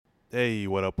Hey,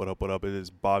 what up, what up, what up? It is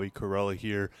Bobby Corella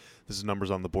here. This is Numbers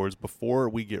on the Boards. Before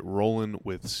we get rolling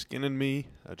with Skin and Me,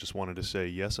 I just wanted to say,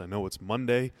 yes, I know it's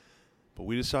Monday, but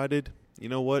we decided, you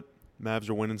know what? Mavs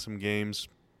are winning some games.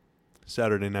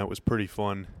 Saturday night was pretty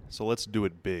fun, so let's do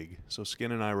it big. So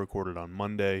Skin and I recorded on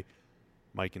Monday.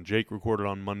 Mike and Jake recorded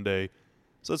on Monday.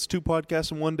 So that's 2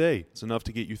 podcasts in one day. It's enough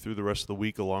to get you through the rest of the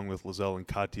week, along with Lizelle and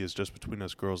Katya's Just Between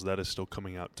Us Girls. That is still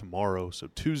coming out tomorrow, so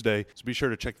Tuesday. So be sure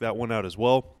to check that one out as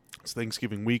well. It's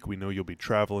Thanksgiving week. We know you'll be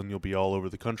traveling. You'll be all over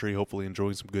the country, hopefully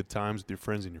enjoying some good times with your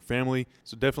friends and your family.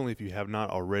 So definitely, if you have not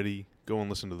already, go and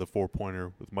listen to the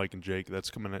 4-Pointer with Mike and Jake. That's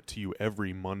coming out to you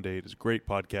every Monday. It is a great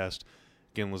podcast.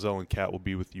 Again, Lizelle and Kat will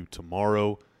be with you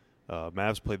tomorrow.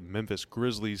 Mavs play the Memphis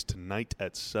Grizzlies tonight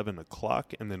at 7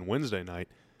 o'clock, and then Wednesday night,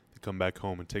 come back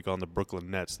home and take on the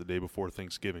Brooklyn Nets the day before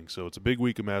Thanksgiving. So it's a big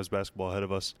week of Mavs basketball ahead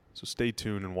of us. So stay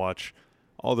tuned and watch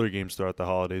all their games throughout the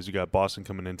holidays. You got Boston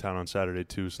coming in town on Saturday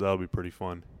too, so that'll be pretty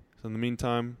fun. So in the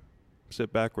meantime,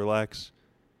 sit back, relax,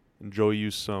 enjoy you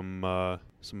some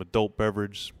adult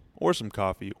beverage or some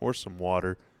coffee or some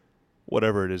water,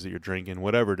 whatever it is that you're drinking,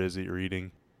 whatever it is that you're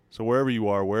eating. So wherever you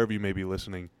are, wherever you may be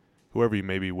listening, whoever you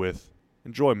may be with,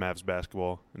 enjoy Mavs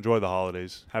basketball. Enjoy the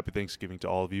holidays. Happy Thanksgiving to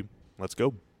all of you. Let's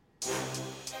go.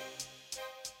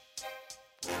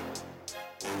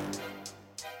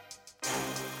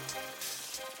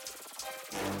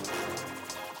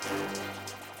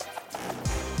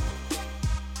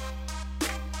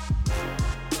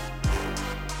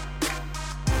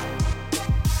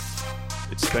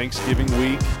 It's Thanksgiving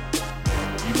week.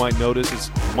 You might notice it's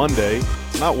Monday.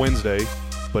 It's not Wednesday,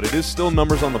 but it is still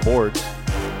Numbers on the Boards.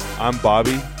 I'm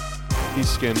Bobby. He's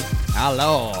Skin.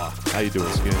 Hello. How you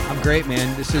doing, Skin? I'm great,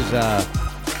 man. This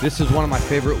is one of my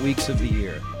favorite weeks of the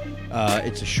year.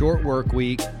 It's a short work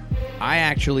week. I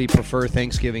actually prefer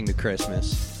Thanksgiving to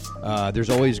Christmas. There's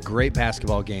always great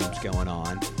basketball games going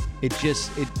on. It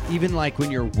even like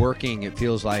when you're working, it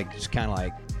feels like it's kind of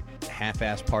like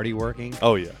half-ass party working.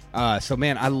 Oh, yeah. So,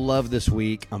 man, I love this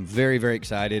week. I'm very, very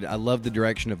excited. I love the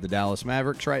direction of the Dallas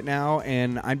Mavericks right now,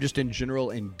 and I'm just in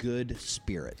general in good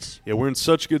spirits. Yeah, we're in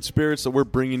such good spirits that we're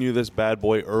bringing you this bad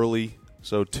boy early.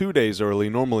 So 2 days early.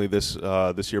 Normally this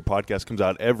year podcast comes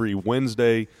out every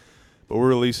Wednesday, but we're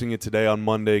releasing it today on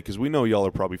Monday because we know y'all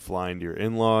are probably flying to your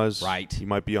in-laws. Right. You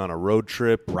might be on a road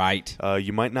trip. Right.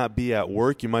 You might not be at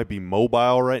work. You might be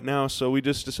mobile right now. So we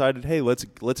just decided, hey, let's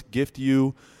gift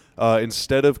you.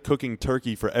 Instead of cooking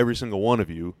turkey for every single one of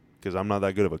you, because I'm not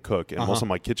that good of a cook, and most of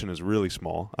my kitchen is really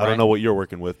small. I don't know what you're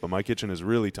working with, but my kitchen is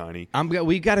really tiny.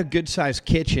 We got a good-sized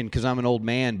kitchen because I'm an old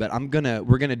man, but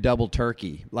we're gonna double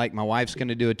turkey. Like my wife's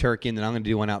gonna do a turkey, and then I'm gonna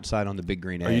do one outside on the Big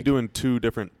Green Egg. Are you doing 2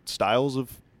 different styles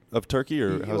of turkey,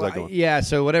 or how's that going? Yeah,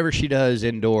 so whatever she does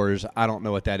indoors, I don't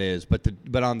know what that is, but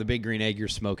on the Big Green Egg, you're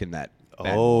smoking that.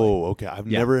 Oh, okay.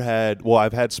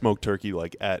 I've had smoked turkey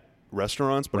like at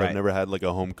restaurants, but I've never had like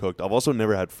a home cooked. I've also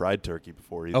never had fried turkey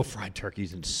before either. Oh, fried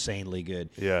turkey's insanely good.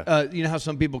 Yeah. You know how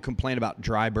some people complain about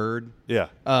dry bird? Yeah.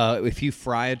 If you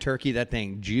fry a turkey, that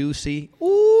thing juicy.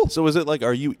 Ooh. So is it like,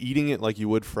 are you eating it like you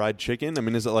would fried chicken? I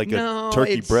mean, is it like a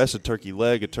turkey breast, a turkey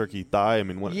leg, a turkey thigh? I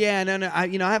mean, what? Yeah, no.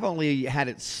 I've only had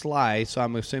it sliced, so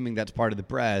I'm assuming that's part of the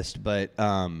breast, but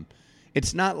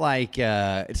it's not like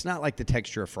the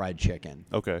texture of fried chicken.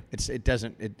 Okay.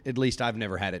 At least I've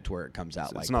never had it to where it comes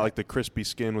out It's not like the crispy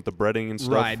skin with the breading and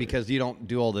stuff? Right, because you don't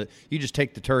do you just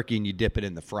take the turkey and you dip it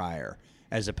in the fryer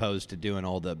as opposed to doing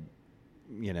all the,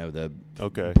 the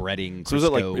breading. So is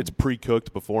it like it's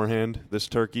pre-cooked beforehand, this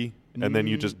turkey, and then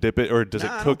you just dip it, or does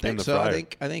it cook in the fryer?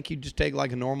 I think you just take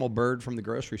like a normal bird from the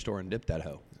grocery store and dip that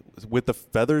hoe. With the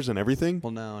feathers and everything?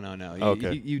 Well, no.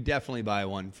 Okay. You definitely buy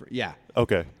one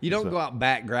Okay. You don't go out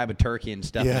back, grab a turkey, and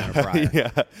stuff it in a fryer.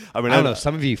 Yeah. I mean, I don't know.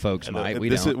 Some of you folks might. We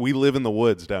don't. We live in the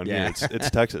woods down here. It's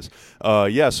Texas.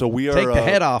 So we are. Take the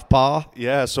head off, Pa.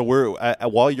 Yeah. So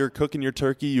while you're cooking your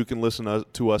turkey, you can listen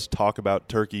to us talk about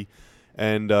turkey.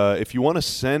 And if you want to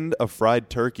send a fried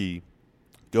turkey,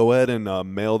 go ahead and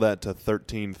mail that to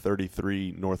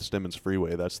 1333 North Stemmons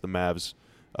Freeway. That's the Mavs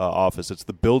office. It's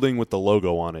the building with the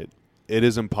logo on it. It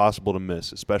is impossible to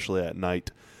miss, especially at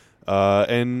night.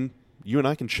 And you and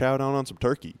I can chow down on some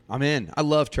turkey. I'm in. I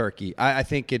love turkey. I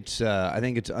think it's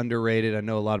underrated. I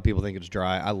know a lot of people think it's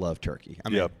dry. I love turkey.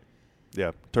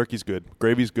 Yeah, turkey's good.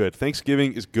 Gravy's good.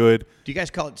 Thanksgiving is good. Do you guys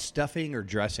call it stuffing or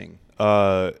dressing?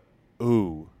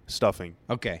 Stuffing.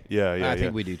 Okay. Yeah. I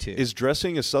think we do too. Is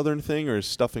dressing a Southern thing, or is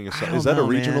stuffing a Southern? Is that a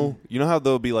regional? Man. You know how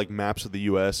there'll be like maps of the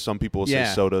U.S. Some people will say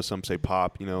soda, some say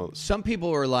pop. Some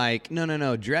people are like,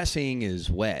 no. Dressing is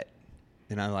wet,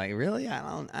 and I'm like, really? I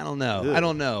don't know. Yeah. I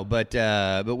don't know, but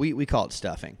we call it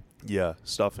stuffing. Yeah,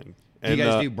 stuffing. Do you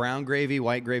guys do brown gravy,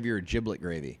 white gravy, or giblet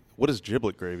gravy? What is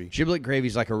giblet gravy? Giblet gravy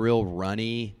is like a real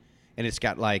runny, and it's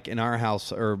got like in our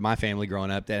house or my family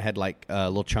growing up that had like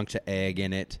little chunks of egg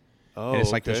in it. Oh, and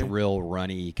it's like this okay. real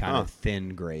runny kind of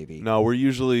thin gravy. No, we're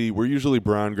usually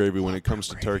brown gravy when it comes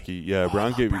to turkey. Yeah,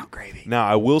 brown gravy. Now,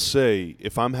 I will say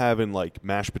if I'm having like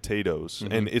mashed potatoes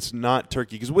and it's not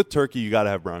turkey, because with turkey you got to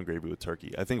have brown gravy with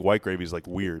turkey. I think white gravy is like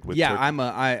weird with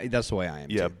turkey. That's the way I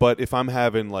am. Yeah, too. but if I'm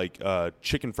having like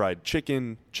chicken fried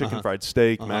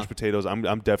steak, mashed potatoes,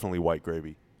 I'm definitely white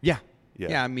gravy. Yeah,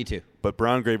 me too. But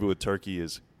brown gravy with turkey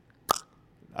is.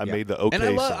 I made the okay.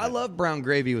 And sign. I love brown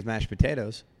gravy with mashed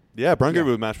potatoes. Yeah, brown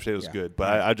gravy with mashed potatoes is Yeah. good. But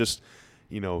I just,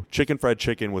 chicken fried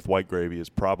chicken with white gravy is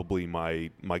probably my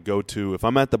go-to. If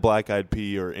I'm at the Black Eyed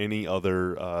Pea or any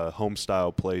other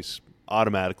home-style place,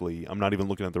 automatically, I'm not even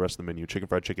looking at the rest of the menu. Chicken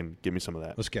fried chicken, give me some of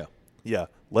that. Let's go. Yeah,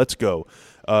 let's go.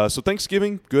 So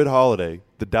Thanksgiving, good holiday.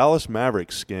 The Dallas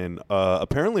Mavericks skin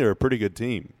apparently are a pretty good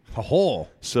team.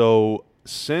 So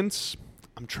since,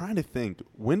 I'm trying to think,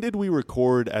 when did we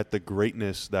record at the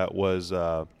greatness that was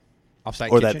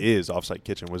Offsite Kitchen? that is Offsite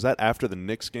Kitchen. Was that after the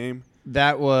Knicks game?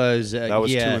 That was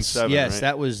 2-7. Yes, right?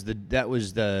 that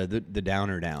was the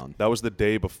downer down. That was the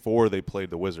day before they played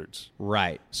the Wizards.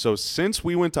 Right. So since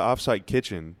we went to Offsite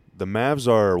Kitchen, the Mavs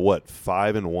are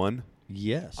 5-1.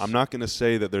 Yes. I'm not going to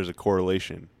say that there's a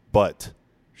correlation, but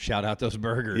shout out those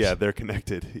burgers. yeah, they're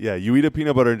connected. Yeah, you eat a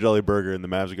peanut butter and jelly burger, and the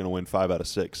Mavs are going to win 5 out of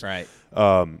 6. Right.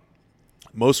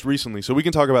 Most recently, so we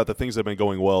can talk about the things that have been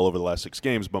going well over the last 6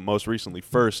 games, but most recently,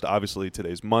 first, obviously,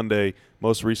 today's Monday.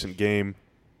 Most recent game,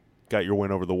 got your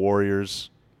win over the Warriors.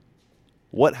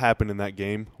 What happened in that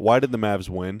game? Why did the Mavs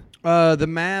win? The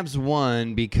Mavs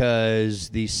won because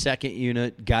the second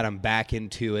unit got them back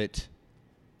into it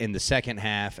in the second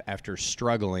half after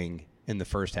struggling in the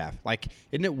first half. Like,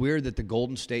 isn't it weird that the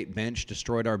Golden State bench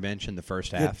destroyed our bench in the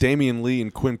first half? Damian Lee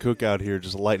and Quinn Cook out here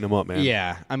just lighting them up, man.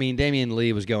 Yeah. I mean, Damian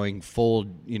Lee was going full,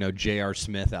 J.R.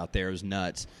 Smith out there. It was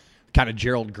nuts. Kind of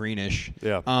Gerald Greenish.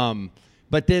 Yeah.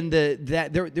 But then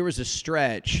there was a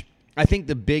stretch. I think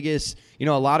the biggest, a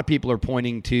lot of people are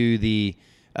pointing to the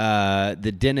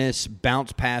Dennis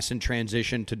bounce pass and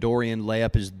transition to Dorian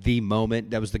layup is the moment.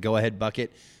 That was the go-ahead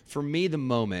bucket. For me, the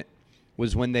moment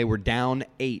was when they were down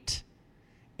 8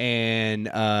 and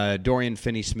Dorian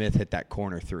Finney-Smith hit that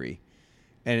corner 3.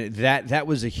 And that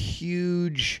was a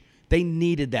huge – they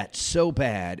needed that so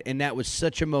bad, and that was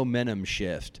such a momentum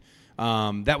shift.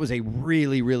 That was a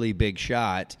really, really big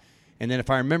shot. And then if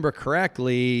I remember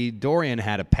correctly, Dorian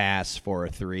had a pass for a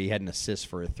 3, had an assist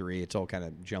for a 3. It's all kind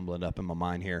of jumbling up in my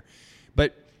mind here.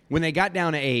 But when they got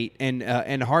down to 8,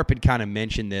 and Harp had kind of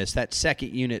mentioned this, that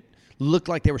second unit – looked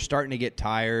like they were starting to get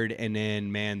tired, and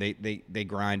then, man, they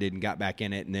grinded and got back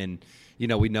in it, and then,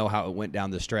 we know how it went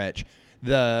down the stretch.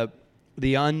 The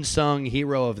unsung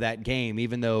hero of that game,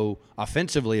 even though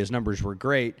offensively his numbers were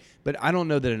great, but I don't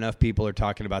know that enough people are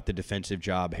talking about the defensive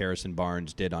job Harrison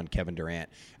Barnes did on Kevin Durant.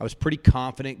 I was pretty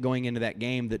confident going into that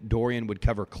game that Dorian would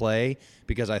cover Clay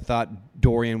because I thought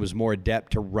Dorian was more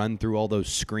adept to run through all those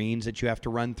screens that you have to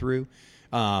run through.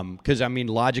 Because,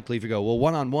 logically, if you go, well,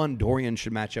 one-on-one, Dorian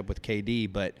should match up with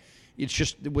KD, but it's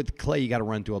just with Clay, you got to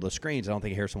run through all those screens. I don't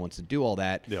think Harrison wants to do all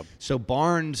that. Yep. So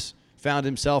Barnes found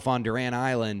himself on Durant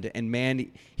Island, and,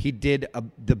 man, he did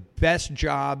the best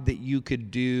job that you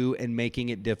could do in making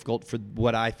it difficult for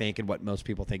what I think and what most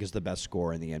people think is the best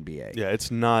scorer in the NBA. Yeah,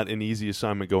 it's not an easy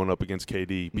assignment going up against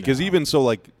KD because even so,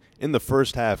 like, in the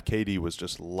first half, KD was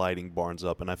just lighting Barnes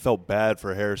up, and I felt bad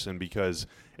for Harrison because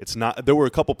it's not. There were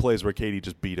a couple plays where KD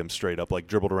just beat him straight up, like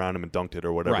dribbled around him and dunked it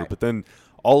or whatever. Right. But then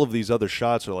all of these other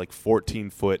shots are like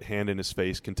 14-foot, hand in his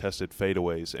face, contested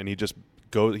fadeaways, and he just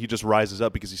rises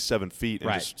up because he's 7 feet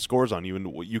and just scores on you,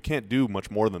 and you can't do much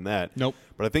more than that. Nope.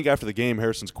 But I think after the game,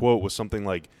 Harrison's quote was something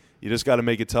like, you just got to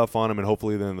make it tough on him, and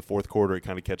hopefully then in the fourth quarter it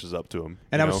kind of catches up to him.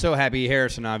 And I was so happy.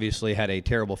 Harrison obviously had a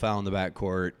terrible foul in the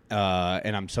backcourt,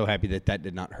 and I'm so happy that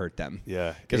did not hurt them.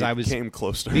 Yeah, because I came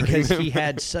close to because hurting he them.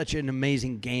 had such an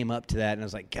amazing game up to that, and I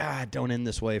was like, God, don't end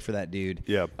this way for that dude.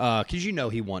 Yeah, because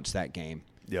he wants that game.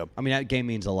 Yeah, I mean that game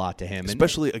means a lot to him,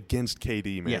 especially against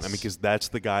KD, man. Yes. I mean, because that's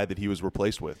the guy that he was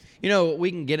replaced with. We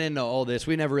can get into all this.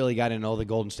 We never really got into all the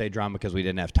Golden State drama because we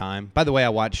didn't have time. By the way, I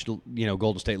watched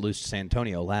Golden State lose to San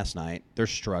Antonio last night. They're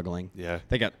struggling. Yeah,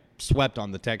 they got swept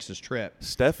on the Texas trip.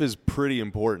 Steph is pretty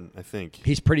important, I think.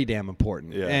 He's pretty damn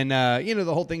important. Yeah. And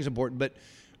the whole thing's important. But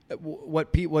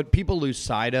what people lose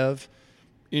sight of,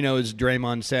 as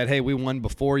Draymond said, hey, we won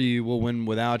before you, we'll win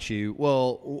without you.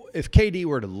 Well, if KD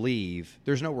were to leave,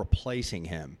 there's no replacing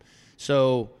him.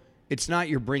 So it's not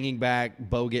you're bringing back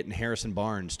Bogut and Harrison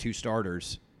Barnes, 2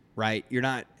 starters, right? You're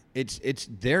not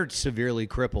They're severely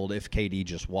crippled if KD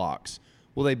just walks.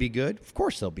 Will they be good? Of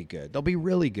course they'll be good. They'll be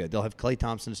really good. They'll have Klay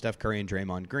Thompson, Steph Curry, and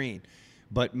Draymond Green.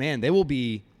 But, man, they will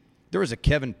be – there was a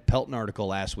Kevin Pelton article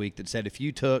last week that said if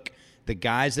you took the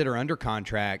guys that are under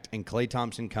contract and Klay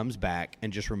Thompson comes back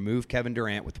and just remove Kevin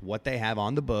Durant with what they have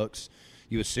on the books,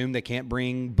 you assume they can't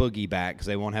bring Boogie back because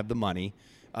they won't have the money,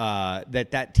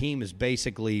 that team is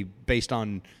basically, based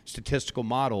on statistical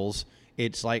models,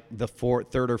 it's like the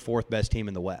third or fourth best team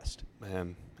in the West.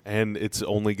 Man. And it's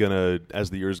only going to, as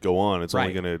the years go on, it's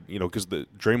only going to, because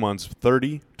Draymond's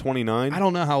 30, 29. I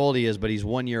don't know how old he is, but he's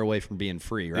 1 year away from being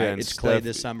free, right? Yeah, it's Klay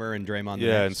this summer and Draymond the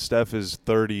next. Yeah, and Steph is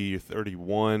 30,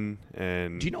 31.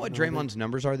 And do you know what Draymond's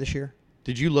numbers are this year?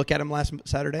 Did you look at him last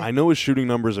Saturday? I know his shooting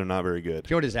numbers are not very good. Do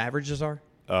you know what his averages are?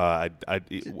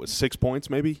 6 points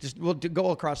maybe. Just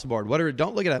go across the board.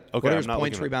 Don't look it up. Okay, what are his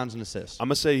points, rebounds, and assists? I'm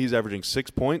gonna say he's averaging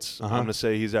 6 points. I'm gonna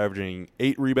say he's averaging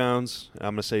 8 rebounds.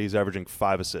 I'm gonna say he's averaging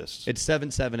 5 assists. It's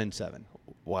 7, 7, and 7.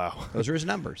 Wow, those are his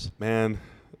numbers. Man,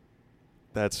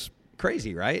 that's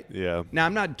crazy, right? Yeah. Now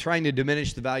I'm not trying to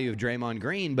diminish the value of Draymond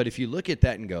Green, but if you look at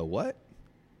that and go, what?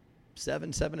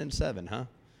 7, 7, and 7, huh?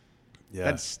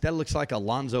 Yeah. That looks like a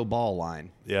Lonzo Ball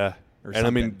line. Yeah. And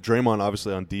I mean, Draymond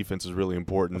obviously on defense is really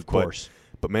important. Of course.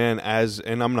 But man,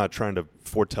 and I'm not trying to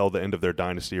foretell the end of their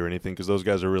dynasty or anything because those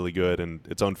guys are really good, and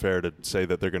it's unfair to say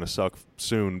that they're going to suck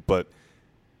soon. But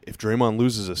if Draymond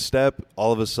loses a step,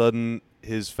 all of a sudden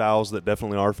his fouls that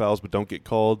definitely are fouls but don't get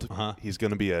called, he's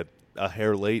going to be a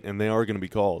hair late, and they are going to be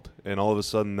called. And all of a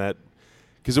sudden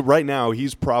because right now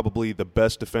he's probably the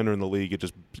best defender in the league at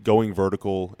just going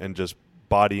vertical and just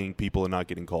bodying people and not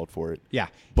getting called for it. Yeah.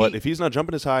 But if he's not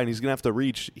jumping as high and he's going to have to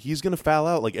reach, he's going to foul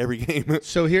out like every game.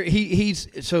 So here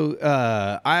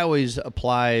I always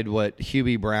applied what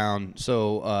Hubie Brown.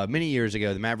 So many years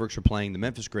ago, the Mavericks were playing the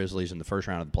Memphis Grizzlies in the first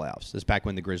round of the playoffs. This is back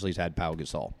when the Grizzlies had Pau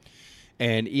Gasol.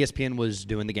 And ESPN was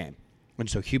doing the game. And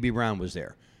so Hubie Brown was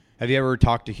there. Have you ever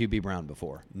talked to Hubie Brown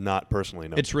before? Not personally,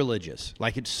 no. It's religious.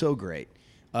 Like, it's so great.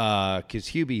 Because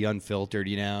Hubie, unfiltered,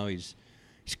 he's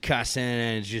cussing,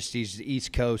 and he's an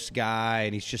East Coast guy,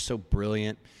 and he's just so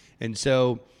brilliant. And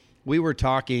so we were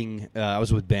talking, I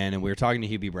was with Ben, and we were talking to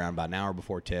Hubie Brown about an hour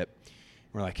before tip.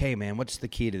 We're like, hey, man, what's the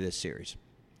key to this series?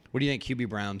 What do you think Hubie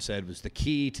Brown said was the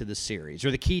key to the series, or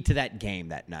the key to that game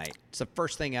that night? It's the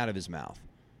first thing out of his mouth.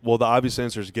 Well, the obvious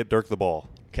answer is get Dirk the ball.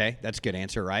 Okay, that's a good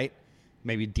answer, right?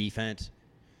 Maybe defense.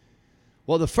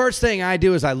 Well, the first thing I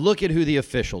do is I look at who the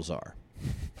officials are.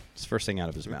 It's the first thing out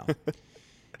of his mouth.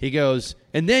 He goes,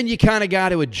 and then you kind of got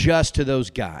to adjust to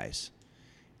those guys.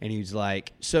 And he's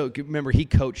like, so remember, he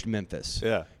coached Memphis.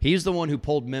 Yeah. He's the one who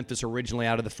pulled Memphis originally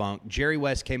out of the funk. Jerry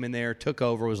West came in there, took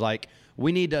over, was like,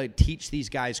 we need to teach these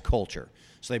guys culture.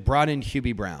 So they brought in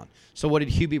Hubie Brown. So what did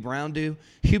Hubie Brown do?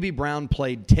 Hubie Brown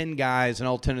played 10 guys, and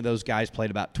all 10 of those guys played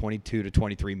about 22 to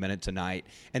 23 minutes a night.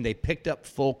 And they picked up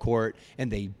full court,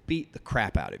 and they beat the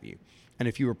crap out of you. And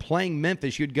if you were playing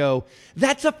Memphis, you'd go,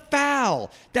 that's a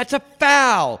foul. That's a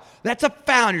foul. That's a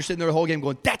foul. And you're sitting there the whole game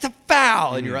going, that's a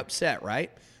foul. And you're upset, right?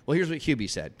 Well, here's what Hubie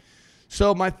said.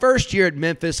 So my first year at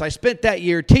Memphis, I spent that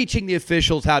year teaching the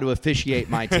officials how to officiate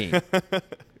my team. And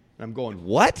I'm going,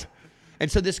 what?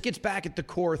 And so this gets back at the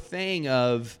core thing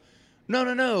of,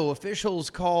 no,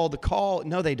 officials call the call.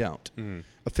 No, they don't. Mm-hmm.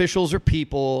 Officials are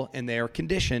people, and they are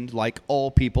conditioned like all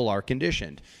people are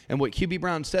conditioned. And what Hubie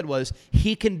Brown said was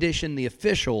he conditioned the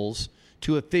officials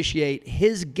to officiate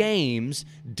his games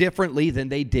differently than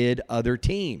they did other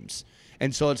teams.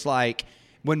 And so it's like,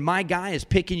 when my guy is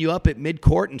picking you up at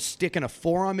midcourt and sticking a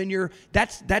forearm in your,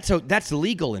 that's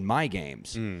legal in my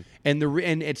games. Mm.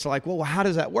 And it's like, well, how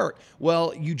does that work?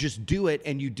 Well, you just do it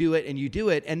and you do it and you do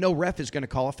it, and no ref is going to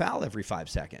call a foul every 5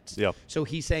 seconds. Yep. So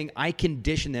he's saying, I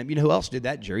condition them. You know who else did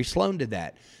that? Jerry Sloan did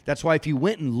that. That's why if you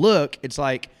went and look, it's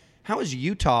like, how is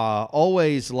Utah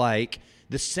always like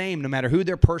the same, no matter who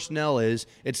their personnel is,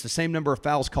 it's the same number of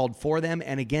fouls called for them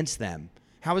and against them?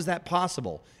 How is that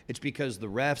possible? It's because the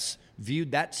refs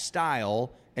viewed that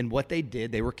style, and what they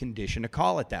did, they were conditioned to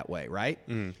call it that way, right?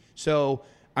 Mm. So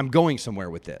I'm going somewhere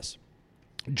with this.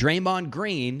 Draymond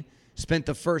Green spent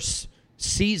the first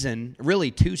season,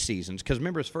 really 2 seasons, because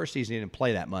remember his first season he didn't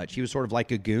play that much. He was sort of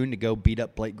like a goon to go beat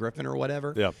up Blake Griffin or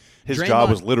whatever. Yeah, his job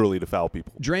was literally to foul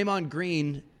people. Draymond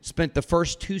Green spent the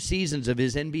first 2 seasons of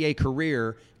his NBA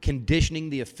career conditioning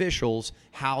the officials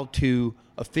how to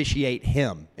officiate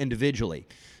him individually.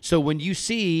 So when you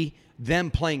see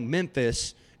them playing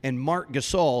Memphis and Marc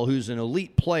Gasol, who's an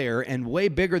elite player and way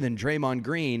bigger than Draymond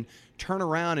Green, turn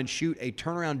around and shoot a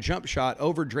turnaround jump shot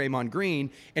over Draymond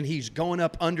Green, and he's going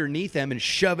up underneath him and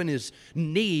shoving his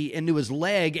knee into his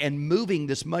leg and moving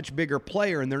this much bigger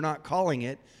player, and they're not calling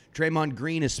it, Draymond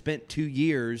Green has spent 2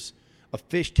 years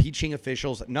teaching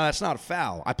officials, no, that's not a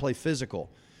foul. I play physical.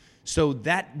 So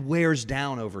that wears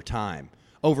down over time.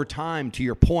 Over time, to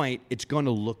your point, it's going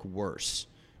to look worse.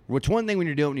 It's one thing when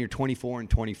you're doing it when you're 24 and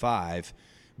 25,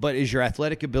 but as your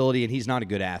athletic ability, and he's not a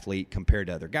good athlete compared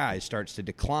to other guys, starts to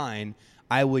decline,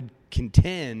 I would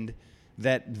contend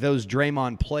that those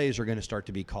Draymond plays are going to start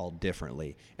to be called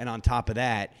differently. And on top of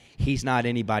that, he's not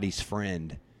anybody's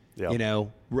friend. Yep. You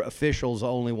know, officials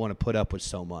only want to put up with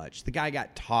so much. The guy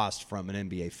got tossed from an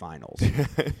NBA Finals.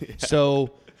 Yeah.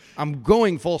 So I'm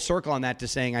going full circle on that to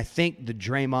saying I think the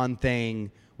Draymond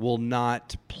thing will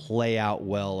not play out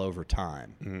well over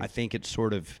time. I think it's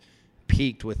sort of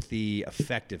peaked with the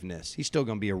effectiveness. He's still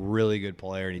going to be a really good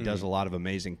player, and he does a lot of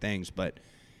amazing things. But,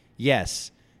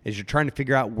 yes, as you're trying to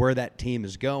figure out where that team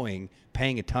is going,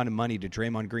 paying a ton of money to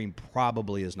Draymond Green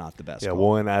probably is not the best call.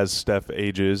 Well, and as Steph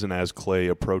ages and as Clay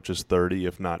approaches 30,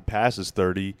 if not passes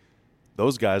 30,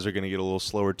 those guys are going to get a little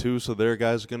slower too, so their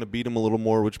guys are going to beat him a little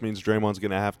more, which means Draymond's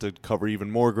going to have to cover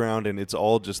even more ground, and it's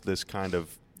all just this kind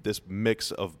of this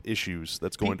mix of issues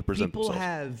that's going to present themselves. People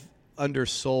have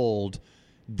undersold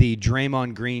the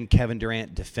Draymond Green, Kevin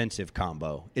Durant defensive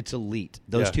combo. It's elite.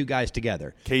 Those two guys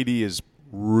together. KD is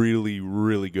really,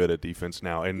 really good at defense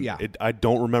now, and I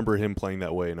don't remember him playing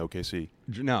that way in OKC.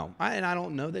 No, and I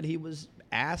don't know that he was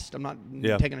asked. I'm not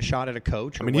taking a shot at a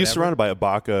coach. I mean, he's surrounded by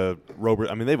Ibaka, Robert.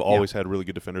 I mean, they've always had really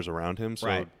good defenders around him,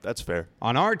 so that's fair.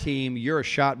 On our team, you're a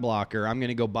shot blocker. I'm going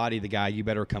to go body the guy. You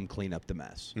better come clean up the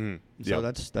mess. So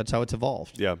that's how it's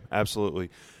evolved. Yeah, absolutely.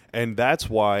 And that's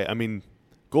why, I mean,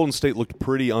 Golden State looked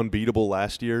pretty unbeatable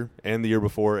last year and the year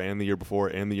before and the year before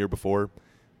and the year before.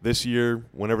 This year,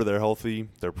 whenever they're healthy,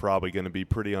 they're probably going to be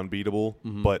pretty unbeatable.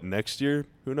 But next year,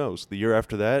 who knows? The year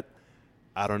after that,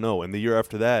 I don't know. And the year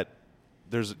after that,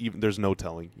 there's no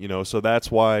telling, you know. So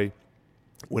that's why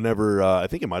whenever I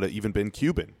think it might have even been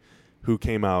Cuban who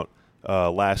came out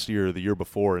last year or the year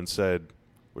before and said,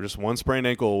 we're just one sprained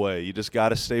ankle away. You just got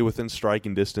to stay within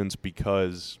striking distance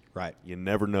because you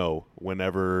never know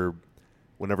whenever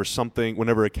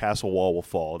a castle wall will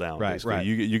fall down. Basically.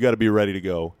 You got to be ready to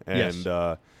go. And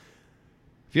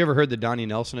have you ever heard the Donnie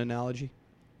Nelson analogy?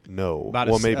 No. About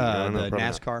maybe the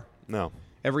NASCAR? No.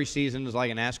 Every season is like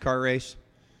a NASCAR race.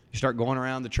 You start going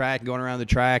around the track,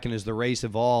 and as the race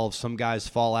evolves, some guys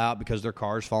fall out because their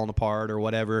car's falling apart or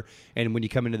whatever. And when you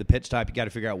come into the pit stop, you got to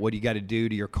figure out what you got to do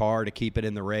to your car to keep it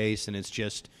in the race. And it's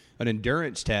just an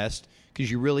endurance test because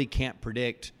you really can't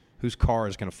predict whose car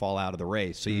is going to fall out of the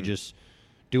race. So you just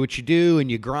do what you do,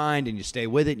 and you grind, and you stay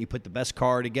with it, and you put the best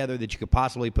car together that you could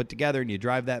possibly put together, and you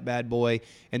drive that bad boy.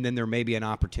 And then there may be an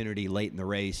opportunity late in the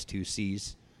race to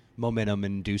seize momentum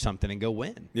and do something and go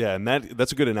win. Yeah, and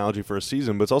that's a good analogy for a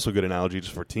season, but it's also a good analogy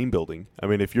just for team building. I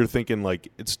mean, if you're thinking like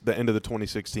it's the end of the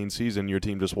 2016 season, your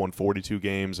team just won 42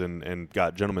 games and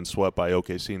got gentlemen swept by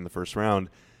OKC in the first round,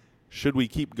 should we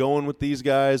keep going with these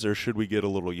guys or should we get a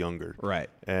little younger? Right.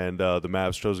 And the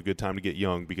Mavs chose a good time to get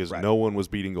young because no one was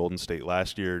beating Golden State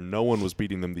last year. No one was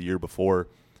beating them the year before.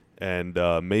 And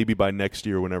maybe by next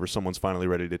year, whenever someone's finally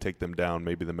ready to take them down,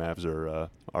 maybe the Mavs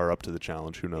are up to the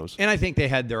challenge. Who knows? And I think they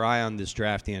had their eye on this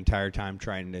draft the entire time,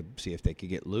 trying to see if they could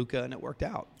get Luka, and it worked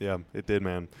out. Yeah, it did,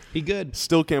 man. He good.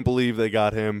 Still can't believe they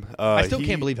got him. I still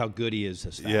can't believe how good he is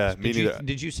this fast. Yeah, me neither.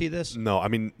 Did you see this? No, I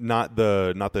mean not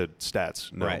the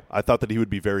stats. No, right. I thought that he would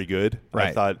be very good.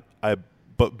 Right.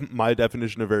 But my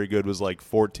definition of very good was like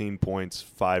 14 points,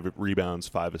 5 rebounds,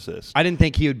 5 assists. I didn't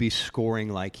think he would be scoring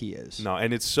like he is. No,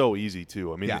 and it's so easy,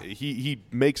 too. I mean, he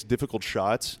makes difficult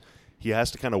shots. He has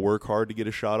to kind of work hard to get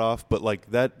a shot off. But, like,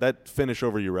 that finish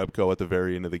over Jerebko at the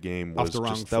very end of the game was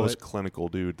that was clinical,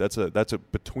 dude. That's a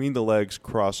between-the-legs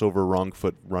crossover wrong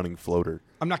foot running floater.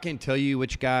 I'm not going to tell you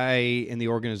which guy in the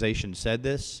organization said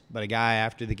this, but a guy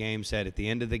after the game said at the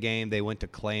end of the game they went to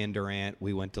Clay and Durant,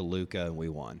 we went to Luka, and we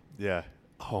won. Yeah.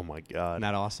 Oh, my God. Isn't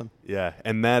that awesome? Yeah,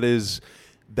 and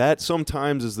that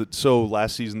sometimes is that. So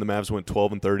last season the Mavs went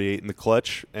 12-38 in the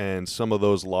clutch, and some of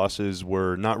those losses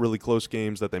were not really close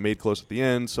games that they made close at the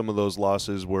end. Some of those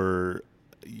losses were,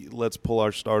 let's pull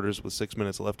our starters with 6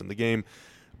 minutes left in the game.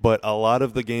 But a lot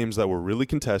of the games that were really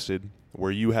contested,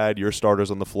 where you had your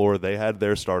starters on the floor, they had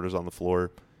their starters on the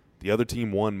floor, the other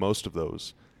team won most of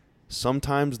those.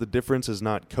 Sometimes the difference is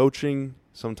not coaching.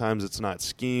 Sometimes it's not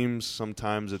schemes.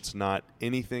 Sometimes it's not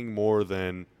anything more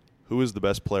than who is the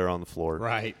best player on the floor.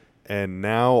 Right. And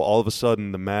now, all of a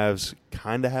sudden, the Mavs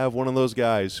kind of have one of those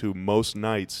guys who most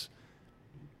nights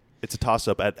it's a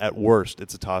toss-up. At worst,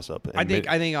 it's a toss-up. I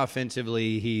think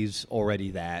offensively he's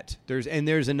already that. There's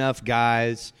enough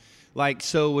guys. Like,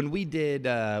 so when we did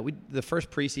the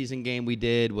first preseason game we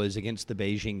did was against the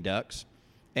Beijing Ducks.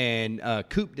 And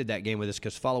Coop did that game with us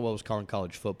because Followell was calling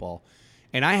college football.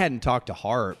 And I hadn't talked to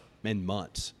Harp in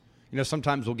months. You know,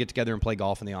 sometimes we'll get together and play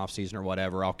golf in the offseason or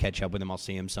whatever. I'll catch up with him. I'll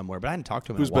see him somewhere. But I hadn't talked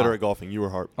to him Who's in a while. better at golfing, you or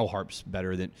Harp? Oh, Harp is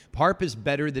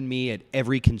better than me at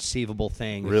every conceivable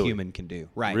thing a human can do.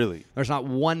 Right. Really? There's not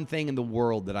one thing in the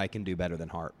world that I can do better than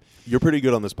Harp. You're pretty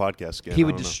good on this podcast, Skin. He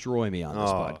would destroy me on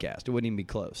this podcast. It wouldn't even be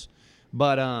close.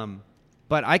 But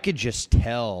I could just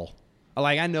tell.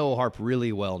 Like, I know Harp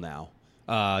really well now.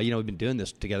 You know, we've been doing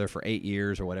this together for 8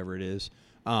 years or whatever it is.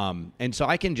 And so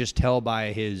I can just tell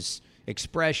by his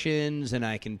expressions, and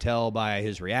I can tell by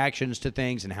his reactions to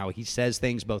things and how he says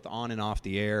things both on and off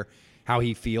the air, how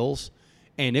he feels.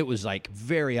 And it was like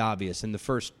very obvious in the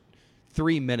first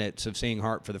 3 minutes of seeing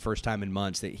Harp for the first time in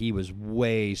months that he was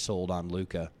way sold on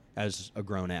Luka as a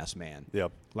grown-ass man.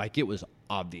 Yep. Like, it was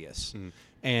obvious.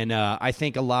 And I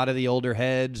think a lot of the older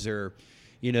heads are,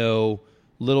 you know,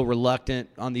 little reluctant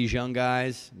on these young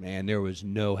guys. Man, there was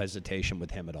no hesitation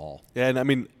with him at all. Yeah, and I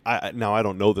mean, I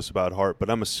don't know this about Hart, but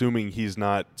I'm assuming he's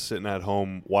not sitting at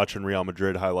home watching Real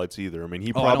Madrid highlights either. I mean,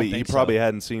 he probably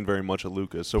hadn't seen very much of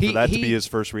Lucas, so for that to be his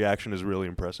first reaction is really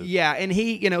impressive. Yeah, and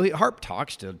Harp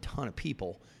talks to a ton of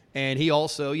people, and he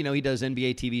also, you know, he does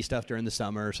NBA TV stuff during the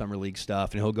summer league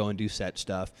stuff, and he'll go and do set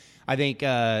stuff. I think,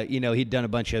 you know, he'd done a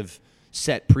bunch of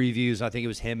set previews. I think it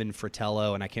was him and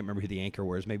Fratello, and I can't remember who the anchor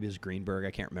was. Maybe it was Greenberg.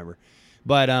 I can't remember.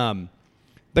 But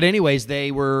anyways,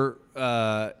 they were,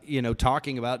 you know,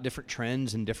 talking about different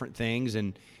trends and different things.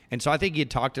 And so I think he had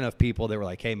talked to enough people that were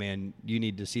like, hey, man, you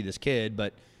need to see this kid.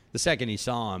 But the second he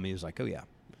saw him, he was like, oh, yeah.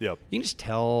 Yep. You can just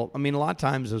tell. I mean, a lot of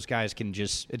times those guys can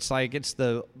just – it's like it's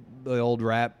the old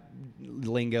rap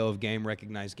lingo of game,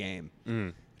 recognize game.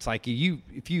 It's like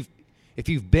if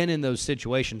you've been in those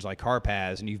situations like Harp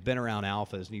has, and you've been around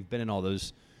alphas, and you've been in all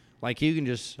those, like, you can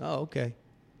just, oh, okay,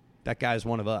 that guy's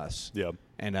one of us. Yeah.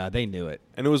 And they knew it.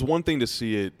 And it was one thing to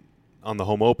see it on the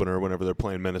home opener whenever they're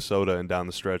playing Minnesota, and down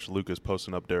the stretch, Lucas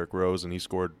posting up Derrick Rose, and he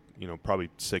scored, you know, probably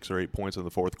 6 or 8 points in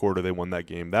the fourth quarter. They won that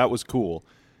game. That was cool.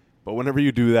 But whenever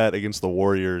you do that against the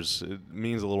Warriors, it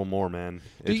means a little more, man.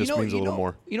 It just means a little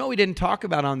more. You know what we didn't talk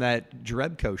about on that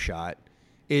Jerebko shot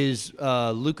is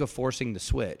Luka forcing the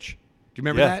switch. Do you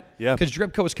remember that? Yeah. Because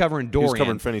Jerebko was covering Dorian. He was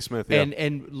covering Finney-Smith, yeah.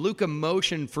 And Luka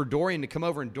motioned for Dorian to come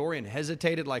over, and Dorian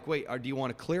hesitated, like, wait, do you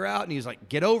want to clear out? And he was like,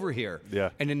 get over here. Yeah.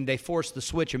 And then they forced the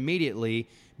switch immediately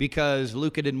because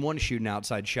Luka didn't want to shoot an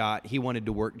outside shot. He wanted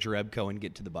to work Jerebko and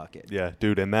get to the bucket. Yeah,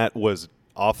 dude, and that was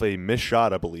off a missed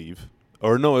shot, I believe.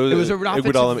 Or no, it was an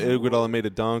Iguodala made a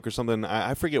dunk or something.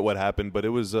 I forget what happened, but it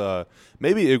was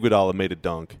maybe Iguodala made a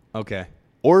dunk. Okay.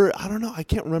 Or I don't know. I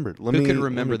can't remember. Who could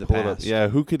remember the past? Yeah,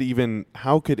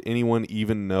 how could anyone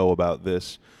even know about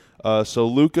this? So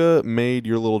Luka made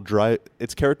your little drive.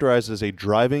 It's characterized as a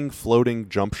driving, floating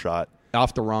jump shot.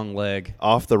 Off the wrong leg.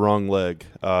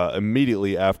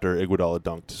 Immediately after Iguodala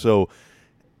dunked. So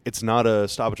it's not a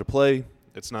stoppage of play.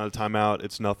 It's not a timeout.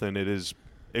 It's nothing. It is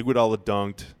Iguodala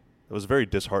dunked. It was a very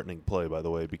disheartening play, by the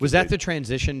way. Because was that the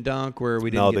transition dunk where we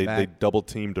didn't get back? No, they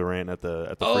double-teamed Durant at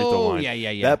the free throw line.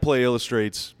 Yeah. That play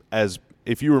illustrates, as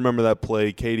if you remember that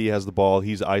play, KD has the ball.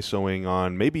 He's ISOing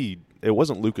on maybe – it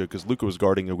wasn't Luka because Luka was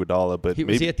guarding Iguodala. But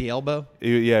was he at the elbow?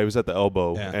 Yeah, he was at the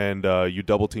elbow. Yeah. And you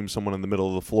double-team someone in the middle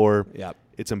of the floor. Yep.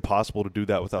 It's impossible to do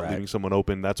that without leaving someone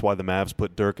open. That's why the Mavs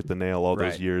put Dirk at the nail all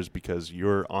those years, because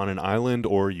you're on an island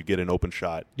or you get an open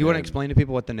shot. Do you want to explain to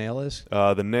people what the nail is?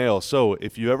 The nail. So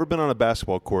if you've ever been on a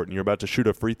basketball court and you're about to shoot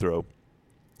a free throw,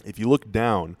 if you look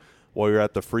down while you're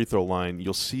at the free throw line,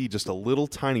 you'll see just a little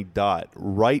tiny dot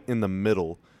right in the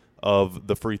middle of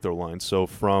the free throw line. So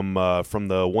from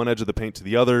the one edge of the paint to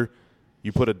the other,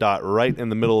 you put a dot right in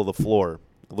the middle of the floor.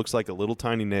 It looks like a little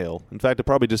tiny nail. In fact, it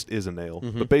probably just is a nail.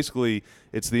 Mm-hmm. But basically,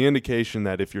 it's the indication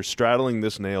that if you're straddling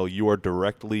this nail, you are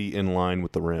directly in line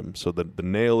with the rim. So the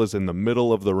nail is in the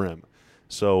middle of the rim.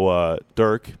 So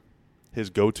Dirk, his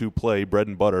go-to play, bread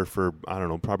and butter for, I don't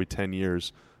know, probably 10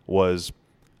 years, was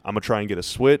I'm going to try and get a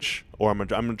switch, or I'm going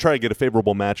to try to get a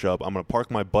favorable matchup. I'm going to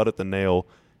park my butt at the nail.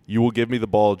 You will give me the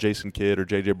ball, Jason Kidd or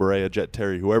J.J. Barea, Jet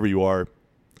Terry, whoever you are,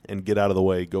 and get out of the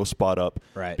way. Go spot up.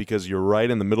 Right. Because you're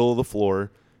right in the middle of the floor.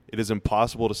 It is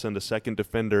impossible to send a second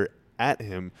defender at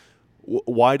him.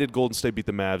 Why did Golden State beat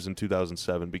the Mavs in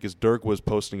 2007? Because Dirk was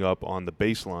posting up on the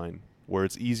baseline where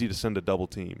it's easy to send a double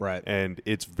team. Right. And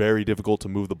it's very difficult to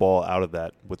move the ball out of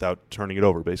that without turning it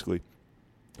over, basically.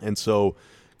 And so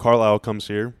Carlisle comes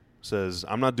here, says,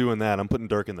 I'm not doing that. I'm putting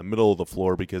Dirk in the middle of the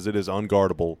floor because it is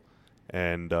unguardable.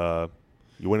 And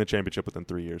you win a championship within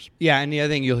 3 years. Yeah, and the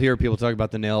other thing, you'll hear people talk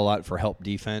about the nail a lot for help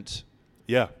defense.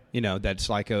 Yeah. You know, that's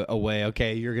like a way,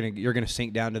 okay, you're gonna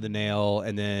sink down to the nail,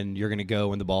 and then you're gonna go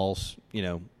when the ball's, you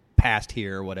know, passed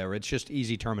here or whatever. It's just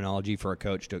easy terminology for a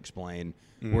coach to explain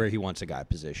where he wants a guy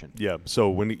positioned. Yeah,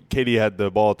 so when Katie had the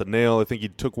ball at the nail, I think he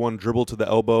took one dribble to the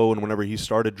elbow, and whenever he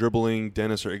started dribbling,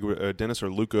 Dennis or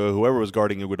Luka, whoever was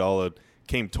guarding Iguodala,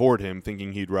 came toward him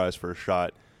thinking he'd rise for a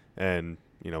shot, and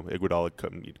Iguodala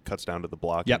cuts down to the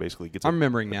block and basically gets I'm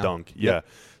remembering a now. dunk. Yeah. Yep.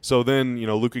 So then,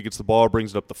 Luka gets the ball,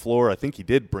 brings it up the floor. I think he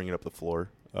did bring it up the floor.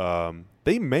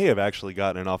 They may have actually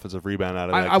gotten an offensive rebound out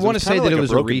of that. I want to say that it was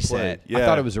a broken reset. play. Yeah. I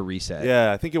thought it was a reset.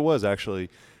 Yeah, I think it was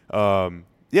actually.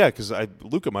 Yeah, because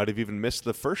Luka might have even missed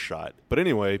the first shot. But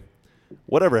anyway,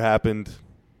 whatever happened,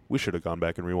 we should have gone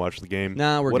back and rewatched the game.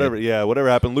 Nah, we're whatever. good. Yeah, whatever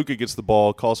happened, Luka gets the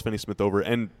ball, calls Finney-Smith over,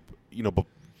 and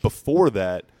before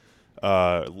that,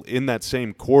 in that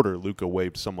same quarter, Luka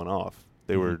waved someone off.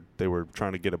 They were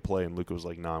trying to get a play, and Luka was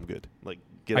like, "Nah, I'm good. Like,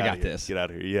 get out of here. Get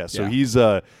out of here." Yeah. So he's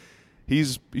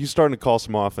starting to call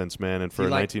some offense, man. And for a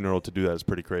 19-year-old to do that is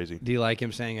pretty crazy. Do you like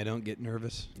him saying, "I don't get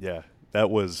nervous"? Yeah,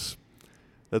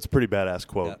 that's a pretty badass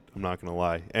quote. Yeah. I'm not going to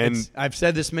lie. And I've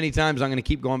said this many times. I'm going to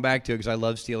keep going back to it because I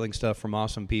love stealing stuff from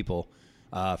awesome people.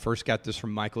 First got this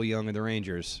from Michael Young of the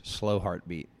Rangers. Slow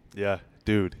heartbeat. yeah,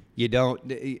 dude. You don't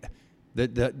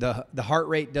the heart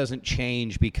rate doesn't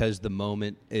change because the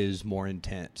moment is more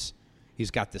intense.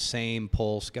 He's got the same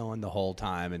pulse going the whole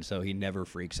time, and so he never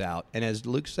freaks out. And as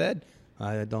Luke said,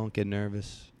 I don't get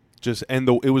nervous.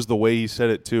 It was the way he said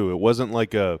it too. It wasn't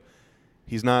like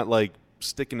he's not like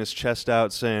sticking his chest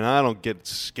out saying, I don't get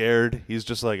scared. He's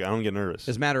just like, I don't get nervous.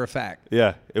 As a matter of fact.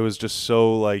 Yeah, it was just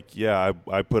so like,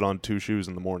 I put on 2 shoes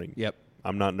in the morning. Yep.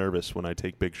 I'm not nervous when I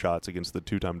take big shots against the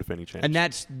 2-time defending champs. And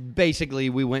that's basically,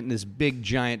 we went in this big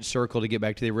giant circle to get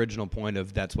back to the original point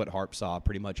of that's what Harp saw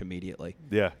pretty much immediately.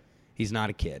 Yeah. He's not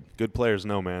a kid. Good players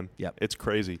know, man. Yep. It's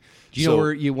crazy. Do you know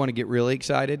where you want to get really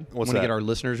excited? What's want to that? get our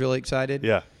listeners really excited?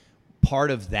 Yeah.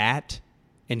 Part of that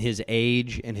and his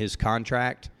age and his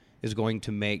contract is going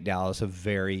to make Dallas a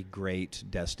very great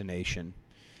destination.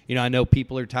 I know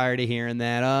people are tired of hearing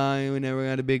that. Oh, we never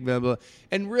got a big blah, blah.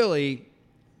 And really,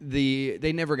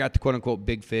 they never got the quote-unquote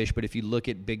big fish, but if you look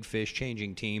at big fish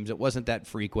changing teams, it wasn't that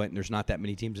frequent, and there's not that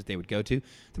many teams that they would go to.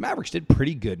 The Mavericks did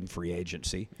pretty good in free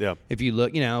agency. Yeah. If you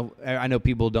look, I know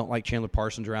people don't like Chandler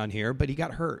Parsons around here, but he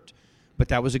got hurt. But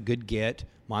that was a good get.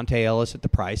 Monte Ellis at the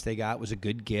price they got was a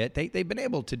good get. They've been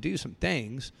able to do some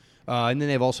things, and then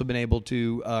they've also been able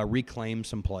to reclaim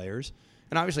some players.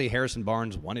 And obviously Harrison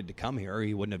Barnes wanted to come here.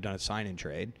 He wouldn't have done a sign-in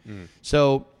trade.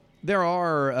 So there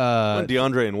are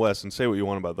DeAndre and Wes, and say what you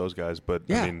want about those guys, but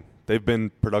Yeah. I mean, they've been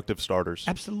productive starters.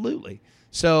 Absolutely.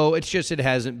 So it's just it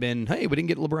hasn't been, hey, we didn't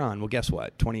get LeBron. Well, guess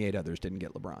what? 28 others didn't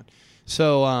get LeBron.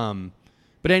 So,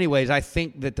 but anyways, I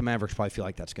think that the Mavericks probably feel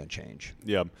like that's going to change.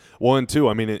 Yeah. 1, 2,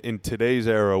 I mean, in today's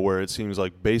era where it seems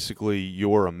like basically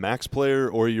you're a max player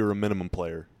or you're a minimum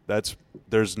player,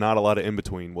 there's not a lot of in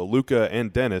between. Well, Luka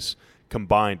and Dennis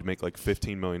combined make like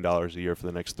 $15 million a year for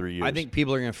the next 3 years. I think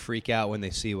people are going to freak out when they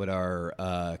see what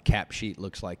our cap sheet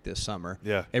looks like this summer.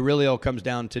 Yeah. It really all comes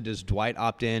down to, does Dwight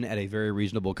opt in at a very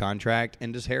reasonable contract,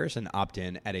 and does Harrison opt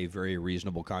in at a very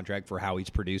reasonable contract for how he's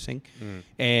producing?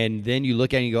 And then you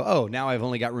look at it and you go, oh, now I've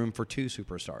only got room for 2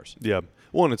 superstars. Yeah.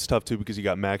 Well, and it's tough, too, because you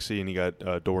got Maxey and you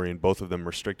got Dorian, both of them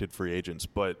restricted free agents.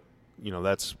 But, you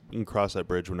can cross that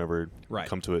bridge whenever you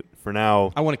come to it. For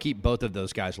now, I want to keep both of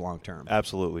those guys long term.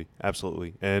 Absolutely.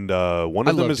 And one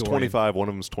of them is 25, one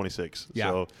of them is 26. Yeah.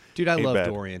 So, Dude, I love bad.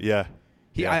 Dorian. Yeah.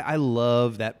 I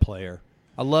love that player.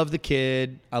 I love the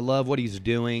kid. I love what he's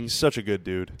doing. He's such a good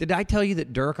dude. Did I tell you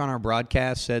that Dirk on our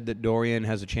broadcast said that Dorian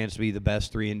has a chance to be the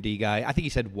best 3-and-D guy? I think he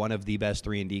said one of the best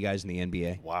 3-and-D guys in the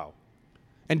NBA. Wow.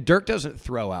 And Dirk doesn't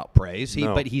throw out praise,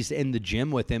 No. but he's in the gym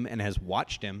with him and has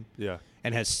watched him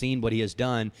and has seen what he has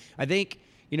done. I think,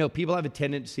 people have a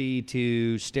tendency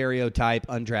to stereotype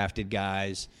undrafted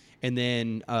guys. And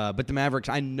then, but the Mavericks,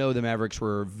 I know the Mavericks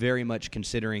were very much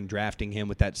considering drafting him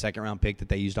with that second-round pick that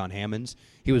they used on Hammonds.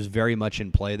 He was very much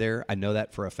in play there. I know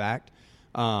that for a fact.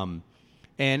 And,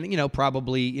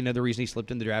 probably, the reason he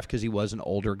slipped in the draft because he was an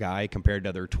older guy compared to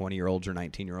other 20-year-olds or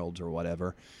 19-year-olds or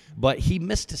whatever. But he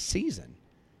missed a season.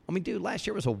 I mean, dude, last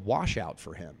year was a washout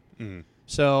for him. Mm-hmm.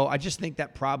 So I just think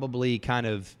that probably kind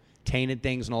of tainted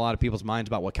things in a lot of people's minds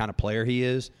about what kind of player he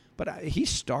is. But he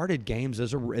started games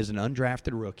as an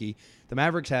undrafted rookie. The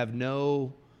Mavericks have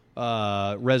no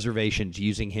reservations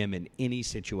using him in any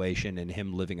situation and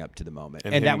him living up to the moment.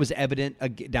 And that was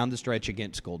evident down the stretch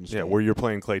against Golden State. Yeah, where you're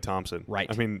playing Klay Thompson. Right.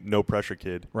 I mean, no pressure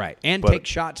kid. Right. And take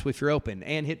shots if you're open,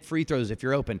 and hit free throws if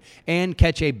you're open, and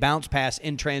catch a bounce pass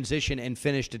in transition and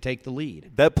finish to take the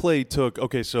lead. That play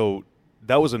so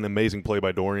that was an amazing play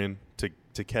by Dorian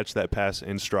to catch that pass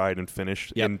in stride and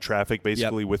finish in traffic,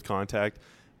 basically with contact.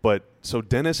 But so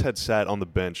Dennis had sat on the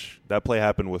bench. That play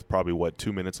happened with probably,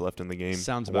 2 minutes left in the game?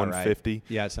 Sounds about 150. right.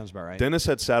 Yeah, it sounds about right. Dennis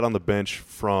had sat on the bench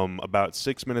from about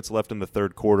 6 minutes left in the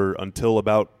third quarter until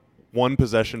about one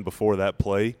possession before that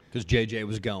play. Because JJ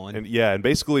was going. And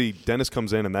basically Dennis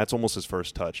comes in, and that's almost his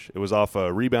first touch. It was off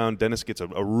a rebound. Dennis gets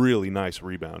a really nice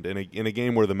rebound. In a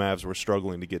game where the Mavs were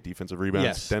struggling to get defensive rebounds,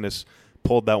 Yes. Dennis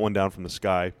pulled that one down from the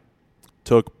sky,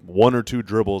 took one or two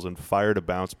dribbles, and fired a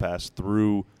bounce pass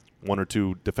through one or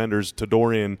two defenders to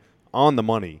Dorian on the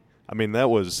money. I mean,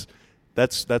 that's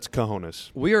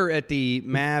cojones. We are at the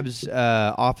Mavs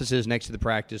offices next to the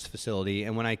practice facility,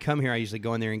 and when I come here, I usually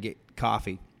go in there and get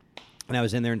coffee. And I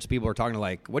was in there, and some people were talking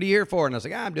like, "What are you here for?" And I was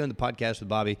like, "I'm doing the podcast with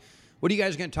Bobby. What are you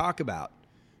guys going to talk about?"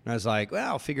 And I was like, "Well,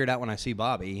 I'll figure it out when I see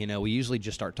Bobby. You know, we usually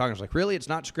just start talking." I was like, "Really? It's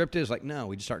not scripted?" It's like, "No,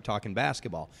 we just start talking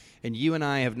basketball." And you and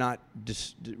I have not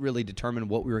really determined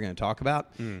what we were going to talk about,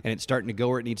 and it's starting to go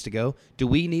where it needs to go. Do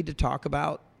we need to talk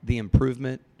about the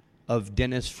improvement of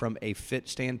Dennis from a fit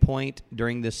standpoint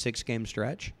during this 6-game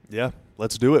stretch? Yeah,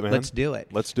 let's do it, man. Let's do it.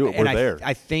 Let's do it. And We're there.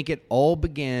 I think it all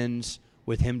begins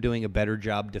with him doing a better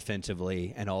job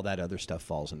defensively, and all that other stuff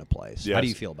falls into place. Yes. How do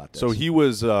you feel about this? So he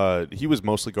was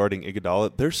mostly guarding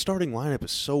Iguodala. Their starting lineup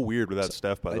is so weird without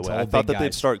Steph, by the it's way. all I thought big that they'd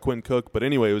guys. start Quinn Cook, but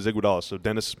anyway, it was Iguodala. So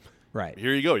Dennis, right.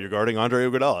 here you go. You're guarding Andre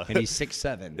Iguodala. And he's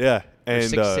 6'7". yeah. Or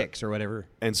And 6'6", or whatever.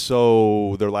 And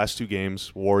so their last two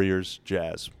games, Warriors,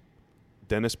 Jazz.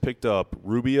 Dennis picked up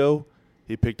Rubio.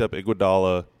 He picked up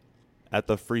Iguodala at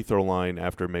the free throw line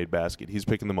after a made basket. He's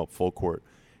picking them up full court.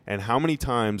 And how many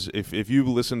times, if you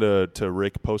listen to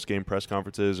Rick post-game press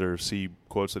conferences or see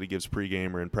quotes that he gives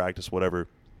pregame or in practice, whatever,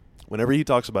 whenever he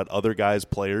talks about other guys'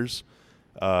 players,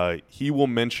 he will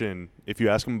mention, if you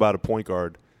ask him about a point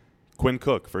guard, Quinn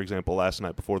Cook, for example, last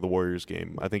night before the Warriors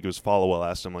game, I think it was Followell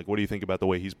asked him, like, what do you think about the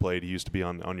way he's played? He used to be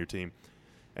on your team.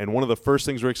 And one of the first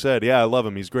things Rick said, yeah, I love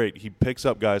him. He's great. He picks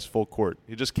up guys full court.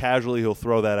 He just casually, he'll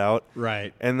throw that out.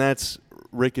 Right. And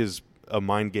Rick is a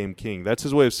mind game king. That's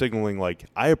his way of signaling, like,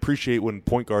 I appreciate when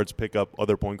point guards pick up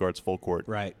other point guards full court.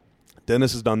 Right.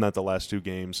 Dennis has done that the last two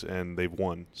games, and they've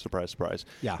won. Surprise, surprise.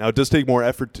 Yeah. Now, it does take more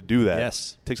effort to do that.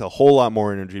 Yes. It takes a whole lot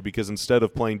more energy because instead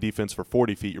of playing defense for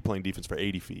 40 feet, you're playing defense for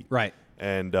 80 feet. Right.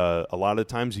 And a lot of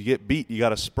times you get beat. You got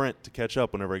to sprint to catch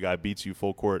up whenever a guy beats you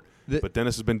full court. But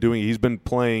Dennis has been he's been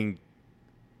playing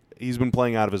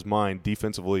out of his mind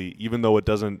defensively, even though it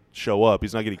doesn't show up.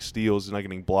 He's not getting steals. He's not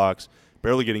getting blocks,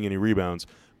 barely getting any rebounds.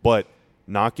 But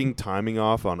knocking timing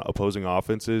off on opposing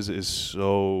offenses is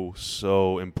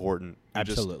so important.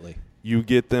 Absolutely. You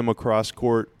get them across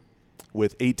court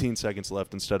with 18 seconds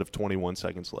left instead of 21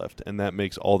 seconds left, and that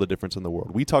makes all the difference in the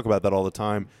world. We talk about that all the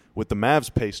time with the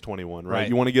Mavs pace 21, right?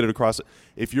 You want to get it across.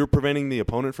 If you're preventing the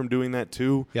opponent from doing that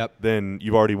too, then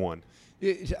you've already won.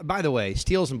 By the way,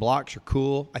 steals and blocks are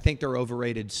cool. I think they're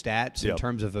overrated stats in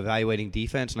terms of evaluating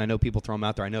defense, and I know people throw them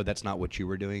out there. I know that's not what you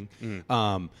were doing.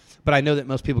 But I know that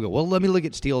most people go, well, let me look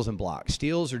at steals and blocks.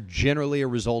 Steals are generally a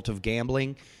result of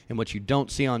gambling, and what you don't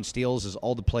see on steals is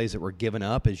all the plays that were given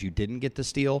up as you didn't get the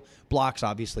steal. Blocks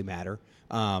obviously matter,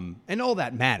 and all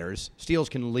that matters. Steals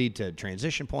can lead to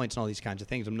transition points and all these kinds of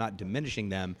things. I'm not diminishing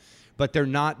them. But they're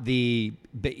not the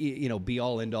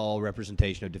be-all, end-all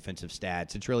representation of defensive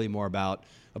stats. It's really more about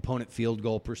opponent field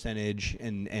goal percentage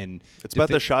and it's about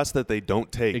the shots that they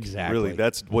don't take. Exactly. Really,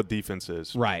 that's what defense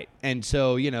is. Right. And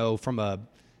so, from a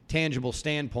tangible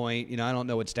standpoint, I don't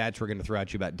know what stats we're going to throw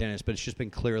at you about Dennis, but it's just been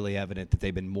clearly evident that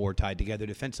they've been more tied together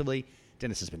defensively.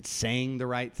 Dennis has been saying the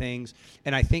right things.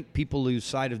 And I think people lose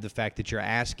sight of the fact that you're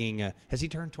asking, has he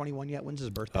turned 21 yet? When's his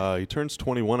birthday? He turns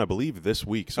 21, I believe, this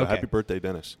week. So happy birthday,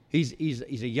 Dennis. He's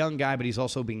a young guy, but he's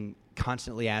also being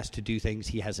constantly asked to do things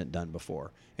he hasn't done before.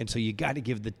 And so you got to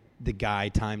give the guy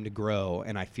time to grow.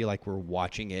 And I feel like we're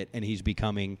watching it, and he's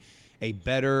becoming a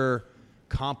better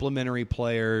complementary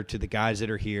player to the guys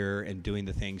that are here and doing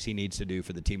the things he needs to do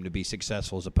for the team to be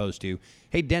successful, as opposed to,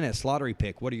 hey, Dennis, lottery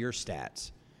pick, what are your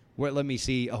stats? Let me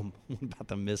see. Oh, what about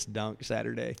the missed dunk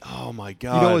Saturday? Oh, my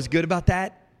God. You know what's good about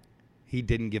that? He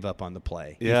didn't give up on the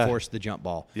play. Yeah. He forced the jump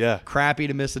ball. Yeah. Crappy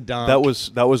to miss a dunk. That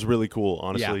was really cool,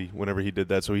 honestly, whenever he did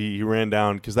that. So he ran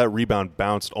down because that rebound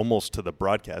bounced almost to the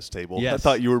broadcast table. Yes. I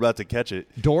thought you were about to catch it.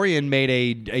 Dorian made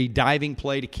a diving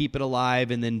play to keep it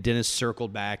alive, and then Dennis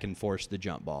circled back and forced the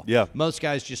jump ball. Yeah. Most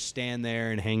guys just stand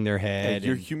there and hang their head. And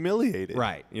you're humiliated.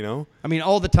 Right. I mean,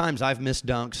 all the times I've missed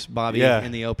dunks, Bobby,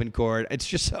 in the open court, it's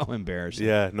just so embarrassing.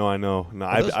 Yeah, no, I know. No,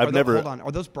 I've never. Hold on.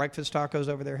 Are those breakfast tacos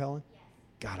over there, Helen?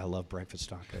 God, I love breakfast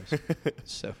tacos.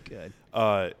 So good.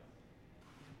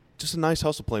 Just a nice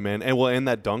hustle play, man. And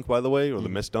that dunk, by the way, or the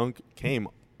missed dunk, came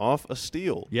off a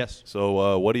steal. Yes.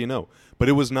 So what do you know? But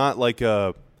it was not like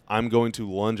I I'm going to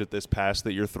lunge at this pass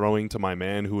that you're throwing to my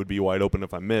man who would be wide open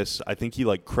if I miss. I think he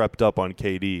like crept up on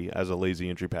KD as a lazy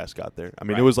entry pass got there. I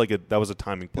mean, it was like that was a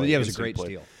timing play. Yeah, it was a great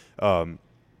steal.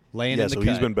 Laying in the so cut.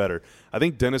 he's been better. I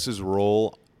think Dennis's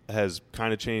role has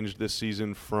kind of changed this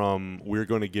season from we're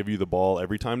going to give you the ball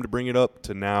every time to bring it up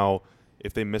to now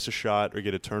if they miss a shot or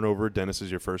get a turnover, Dennis is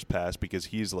your first pass because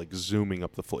he's like zooming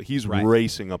up the floor. He's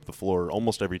racing up the floor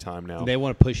almost every time now. They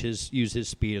want to use his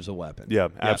speed as a weapon. Yeah,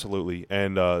 absolutely.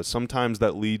 And sometimes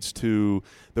that leads to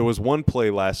 – there was one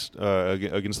play last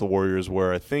against the Warriors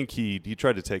where I think he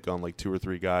tried to take on like 2 or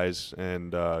 3 guys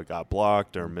and got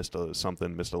blocked or missed a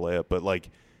layup. But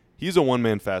like he's a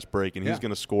one-man fast break, and he's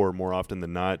going to score more often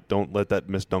than not. Don't let that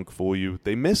missed dunk fool you.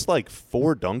 They missed like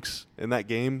 4 dunks in that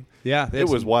game. Yeah. It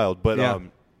was wild. But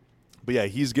yeah,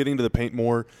 he's getting to the paint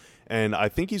more, and I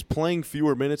think he's playing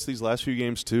fewer minutes these last few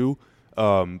games too.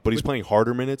 But he's playing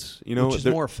harder minutes, you know, which is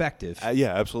more effective.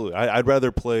 Yeah, absolutely. I'd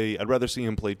rather see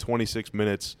him play 26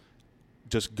 minutes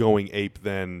just going ape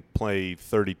than play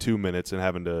 32 minutes and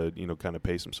having to, you know, kind of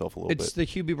pace himself a little bit. It's the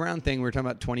Hubie Brown thing we were talking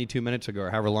about 22 minutes ago or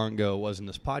however long ago it was in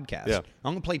this podcast. Yeah.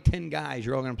 I'm going to play 10 guys.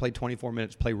 You're all going to play 24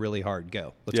 minutes, play really hard.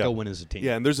 Go. Let's go win as a team.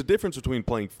 Yeah, and there's a difference between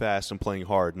playing fast and playing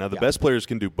hard. Now, the best players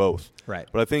can do both. Right.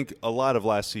 But I think a lot of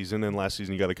last season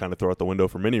you got to kind of throw out the window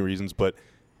for many reasons, but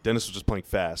Dennis was just playing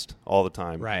fast all the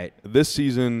time. Right. This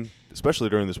season, especially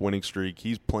during this winning streak,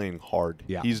 he's playing hard.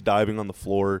 Yeah. He's diving on the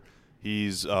floor.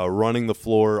 He's running the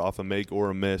floor off a make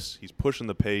or a miss. He's pushing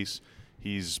the pace.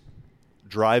 He's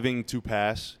driving to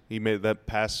pass. He made that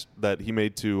pass that he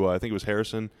made to, I think it was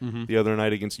Harrison the other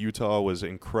night against Utah was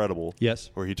incredible.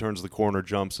 Yes. Where he turns the corner,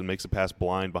 jumps, and makes a pass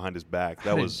blind behind his back.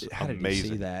 That was amazing. How did you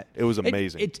see that? It was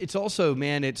amazing. It's also,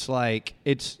 man, it's like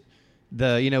it's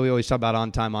the, you know, we always talk about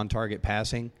on-time, on-target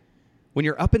passing. When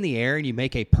you're up in the air and you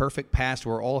make a perfect pass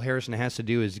where all Harrison has to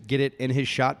do is get it in his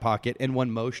shot pocket in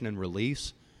one motion and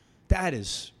release,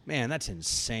 that's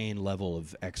insane level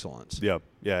of excellence. Yeah,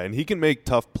 and he can make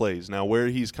tough plays. Now, where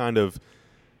you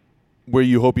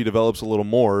hope he develops a little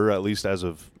more, at least as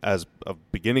of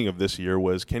beginning of this year,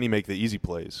 was can he make the easy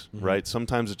plays, right?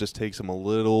 Sometimes it just takes him a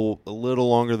little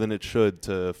longer than it should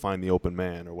to find the open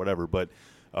man or whatever, but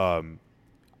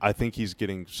I think he's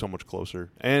getting so much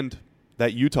closer. And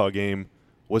that Utah game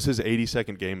was his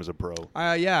 82nd game as a pro.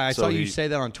 I saw you say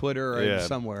that on Twitter or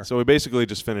somewhere. So he basically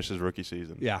just finished his rookie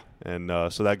season. Yeah. And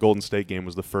so that Golden State game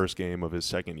was the first game of his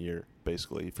second year,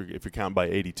 basically, if you're counting by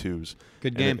 82s.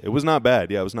 Good game. It was not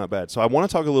bad. Yeah, it was not bad. So I want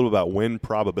to talk a little about win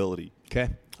probability. Okay.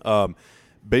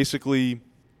 Basically,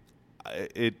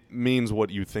 it means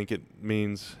what you think it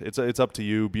means. It's up to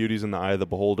you. Beauty's in the eye of the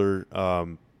beholder.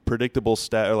 Predicting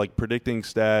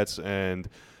stats and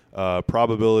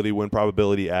probability, win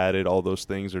probability added, all those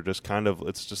things are just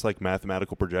it's just like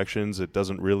mathematical projections. It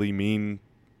doesn't really mean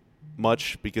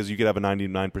much because you could have a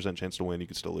 99% chance to win, you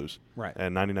could still lose. Right.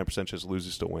 And 99% chance to lose,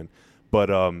 you still win. But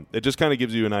it just kind of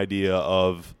gives you an idea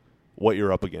of what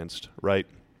you're up against, right?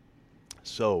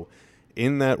 So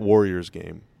in that Warriors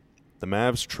game, the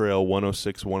Mavs trail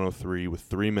 106-103 with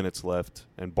 3 minutes left,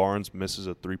 and Barnes misses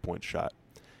a 3-point shot.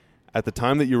 At the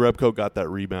time that Jerebko got that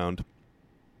rebound,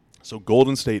 so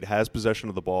Golden State has possession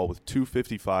of the ball with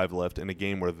 2:55 left in a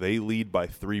game where they lead by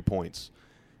 3 points.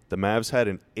 The Mavs had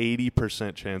an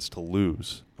 80% chance to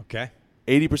lose. Okay.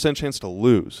 80% chance to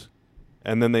lose.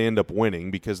 And then they end up winning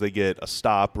because they get a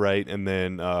stop, right? And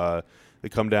then they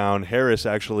come down. Harris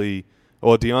actually –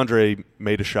 well, DeAndre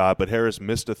made a shot, but Harris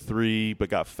missed a 3 but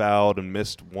got fouled and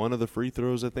missed one of the free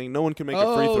throws, I think. No one can make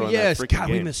a free throw in that freaking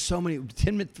game. We missed so many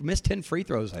 – missed 10 free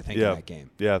throws, I think, in that game.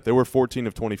 Yeah, they were 14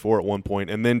 of 24 at one point.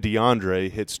 And then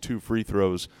DeAndre hits 2 free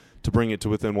throws to bring it to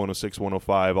within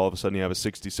 106-105. All of a sudden you have a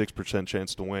 66%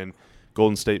 chance to win.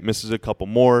 Golden State misses a couple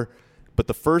more. But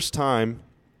the first time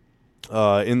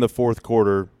in the fourth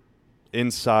quarter – so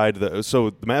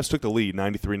the Mavs took the lead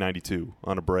 93-92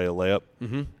 on a Brea layup.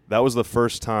 Mm-hmm. That was the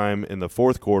first time in the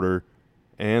fourth quarter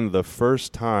and the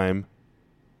first time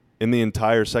in the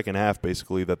entire second half,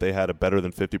 basically, that they had a better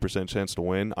than 50% chance to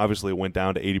win. Obviously, it went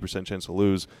down to 80% chance to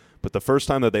lose. But the first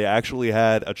time that they actually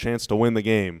had a chance to win the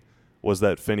game was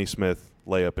that Finney-Smith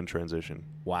layup in transition.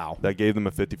 Wow. That gave them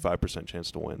a 55%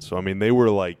 chance to win. So, I mean, they were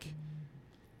like –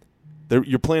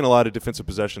 you're playing a lot of defensive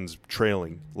possessions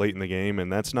trailing late in the game,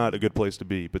 and that's not a good place to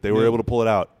be. But they were able to pull it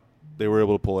out.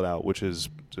 Which is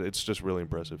it's just really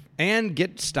impressive. And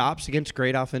get stops against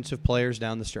great offensive players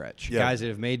down the stretch. Yeah. Guys that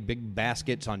have made big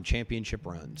baskets on championship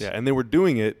runs. Yeah, and they were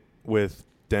doing it with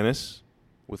Dennis,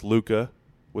 with Luka,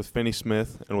 with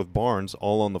Finney-Smith, and with Barnes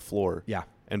all on the floor. Yeah.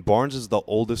 And Barnes is the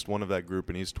oldest one of that group,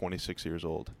 and he's 26 years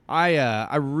old.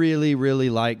 I really, really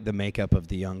like the makeup of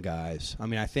the young guys. I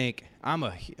mean, I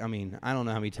don't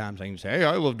know how many times I can say, hey,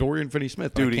 I love Dorian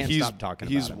Finney-Smith, but Dude, I can't stop talking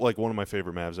about him. He's like one of my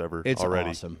favorite Mavs ever It's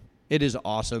already. awesome. It is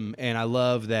awesome, and I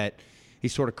love that he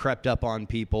sort of crept up on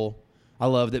people. I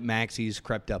love that Maxey's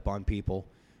crept up on people.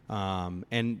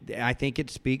 And I think it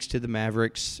speaks to the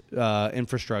Mavericks'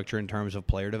 infrastructure in terms of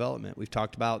player development. We've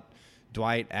talked about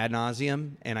Dwight ad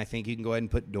nauseum, and I think you can go ahead and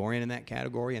put Dorian in that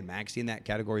category and Maxey in that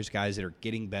category as guys that are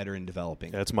getting better and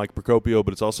developing. Yeah, it's Mike Procopio,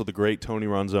 but it's also the great Tony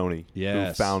Ronzoni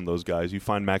who found those guys. You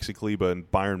find Maxi Kleber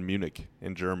and Bayern Munich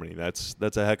in Germany. That's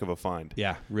a heck of a find.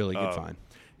 Yeah, really good find.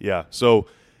 Yeah, so,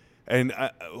 and,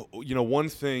 one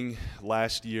thing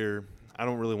last year, I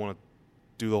don't really want to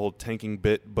do the whole tanking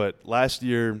bit, but last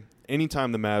year,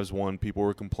 anytime the Mavs won, people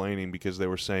were complaining because they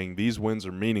were saying these wins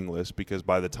are meaningless because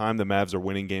by the time the Mavs are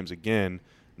winning games again,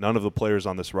 none of the players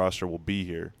on this roster will be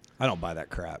here. I don't buy that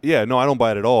crap. Yeah, no, I don't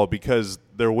buy it at all because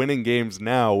they're winning games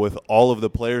now with all of the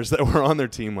players that were on their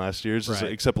team last year,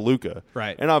 except Luka.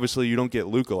 Right. And obviously, you don't get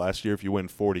Luka last year if you win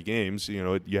 40 games.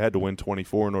 You had to win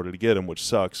 24 in order to get him, which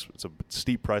sucks. It's a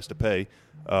steep price to pay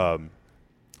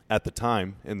at the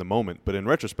time, in the moment. But in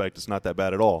retrospect, it's not that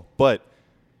bad at all. But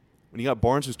when you got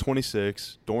Barnes, who's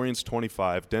 26, Dorian's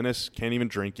 25, Dennis can't even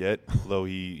drink yet, although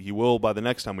he will by the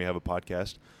next time we have a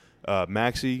podcast.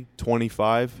 Maxey,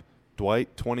 25.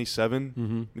 Dwight, 27. Mm-hmm. I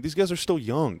mean, these guys are still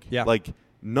young. Yeah. Like,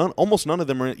 almost none of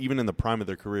them are even in the prime of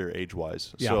their career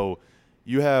age-wise. Yeah. So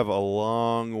you have a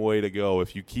long way to go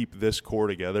if you keep this core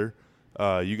together.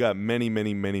 You got many,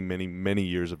 many, many, many, many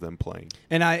years of them playing.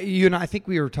 And I think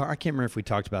we were I can't remember if we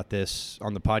talked about this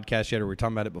on the podcast yet or we were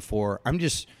talking about it before. I'm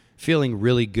just feeling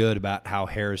really good about how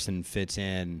Harrison fits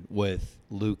in with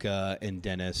Luka and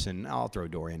Dennis, and I'll throw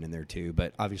Dorian in there too.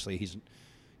 But obviously he's,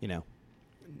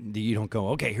 you don't go,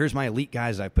 okay, here's my elite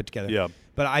guys I put together. Yeah.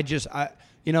 But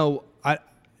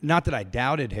not that I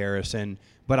doubted Harrison,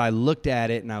 but I looked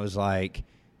at it and I was like,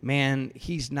 man,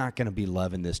 he's not going to be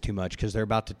loving this too much because they're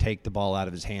about to take the ball out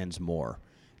of his hands more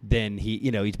than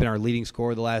he's been our leading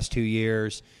scorer the last 2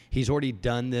 years. He's already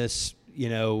done this,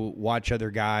 watch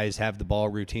other guys have the ball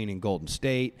routine in Golden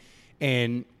State,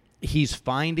 and he's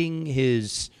finding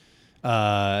his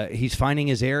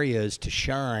areas to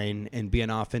shine and be an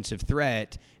offensive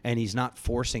threat, and he's not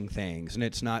forcing things. And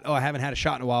it's not, I haven't had a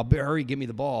shot in a while, but hurry, give me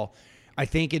the ball. I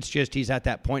think it's just he's at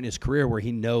that point in his career where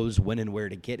he knows when and where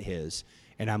to get his.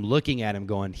 And I'm looking at him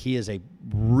going, he is a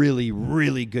really,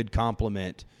 really good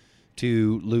complement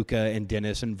to Luka and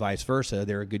Dennis and vice versa.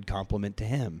 They're a good complement to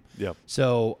him. Yep.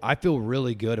 So I feel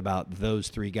really good about those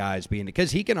three guys being –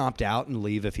 because he can opt out and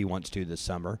leave if he wants to this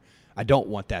summer. I don't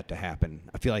want that to happen.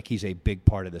 I feel like he's a big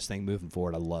part of this thing moving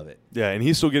forward. I love it. Yeah, and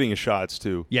he's still getting his shots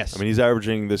too. Yes. I mean, he's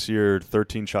averaging this year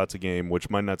 13 shots a game, which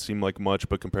might not seem like much,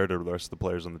 but compared to the rest of the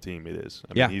players on the team, it is.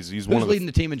 I mean, he's Who's one of leading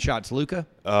the team in shots, Luka?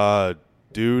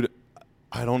 Dude,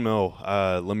 I don't know.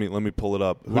 Let me pull it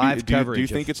up. Live coverage. Do you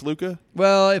think it's Luka?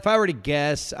 Well, if I were to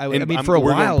guess, I would. For a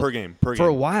we're while, going per game. For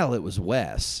a while, it was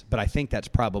Wes, but I think that's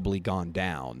probably gone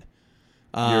down.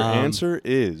 Your answer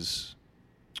is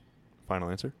final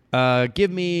answer.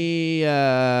 Give me.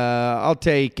 I'll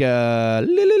take. I'll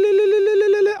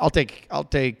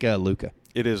take Luka.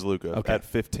 It is Luka at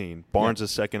 15. Barnes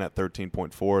is second at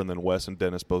 13.4, and then Wes and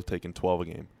Dennis both taking 12 a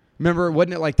game. Remember,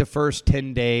 wasn't it like the first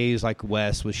 10 days, like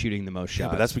Wes was shooting the most shots? Yeah,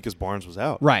 but that's because Barnes was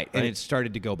out. Right, and it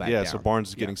started to go back down. Yeah, so Barnes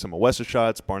is getting some of Wes'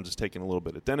 shots. Barnes is taking a little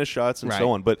bit of Dennis shots and Right.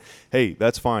 so on. But, hey,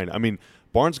 that's fine. I mean,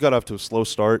 Barnes got off to a slow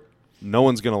start. No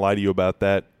one's going to lie to you about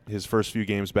that. His first few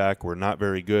games back were not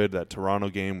very good. That Toronto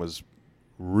game was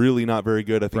really not very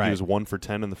good. I think he was 1 for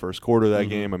 10 in the first quarter of that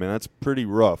game. I mean, that's pretty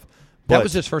rough. But that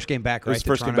was his first game back, right? His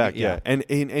first game back, yeah. And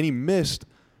he missed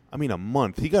 – a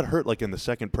month. He got hurt like in the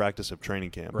second practice of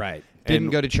training camp. Right. Didn't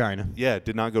go to China. Yeah,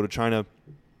 did not go to China.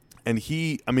 And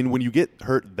when you get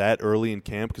hurt that early in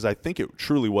camp, because I think it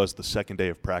truly was the second day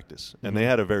of practice, and they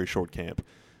had a very short camp.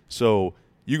 So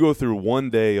you go through 1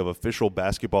 day of official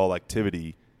basketball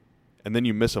activity, and then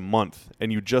you miss a month,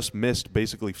 and you just missed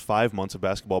basically 5 months of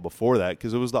basketball before that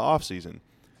because it was the off season.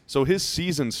 So his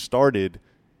season started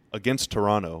against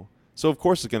Toronto. So, of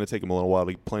course, it's going to take him a little while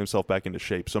to play himself back into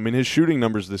shape. So, his shooting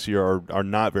numbers this year are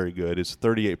not very good. It's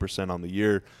 38% on the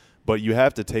year. But you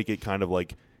have to take it kind of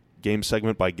like game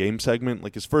segment by game segment.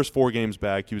 Like his first 4 games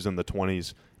back, he was in the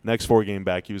 20s. Next 4 game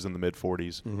back, he was in the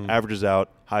mid-40s. Averages out,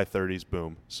 high 30s,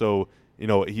 boom. So,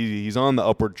 he's on the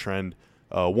upward trend.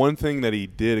 One thing that he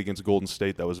did against Golden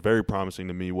State that was very promising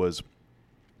to me was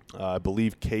I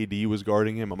believe KD was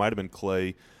guarding him. It might have been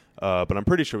Clay, but I'm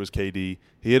pretty sure it was KD.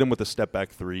 He hit him with a step-back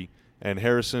 3. And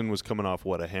Harrison was coming off,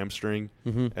 a hamstring?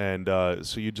 Mm-hmm. And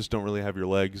so you just don't really have your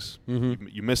legs. Mm-hmm.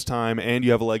 You miss time, and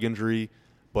you have a leg injury.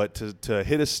 But to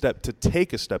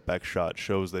take a step back shot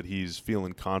shows that he's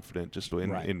feeling confident just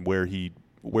in where he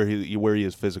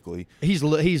is physically. He's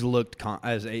looked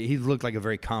like a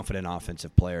very confident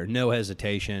offensive player. No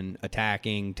hesitation,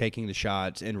 attacking, taking the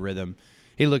shots in rhythm.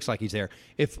 He looks like he's there.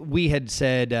 If we had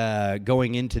said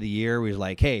going into the year, we was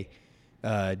like, hey,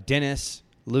 Dennis,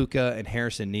 Luka, and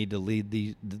Harrison need to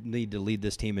lead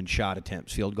this team in shot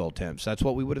attempts, field goal attempts. That's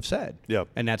what we would have said. Yeah,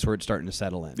 and that's where it's starting to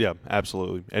settle in. Yeah,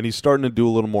 absolutely. And he's starting to do a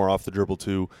little more off the dribble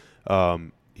too.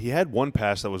 He had one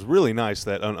pass that was really nice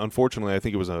that unfortunately I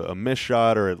think it was a missed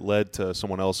shot or it led to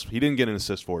someone else. He didn't get an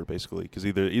assist for it basically because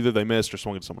either they missed or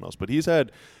swung at someone else. But he's had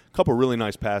a couple really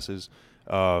nice passes.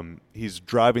 He's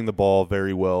driving the ball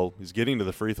very well. He's getting to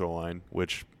the free throw line,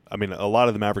 which I mean a lot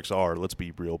of the Mavericks are. Let's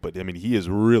be real, but I mean he is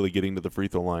really getting to the free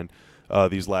throw line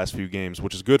these last few games,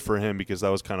 which is good for him because that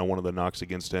was kind of one of the knocks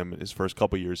against him his first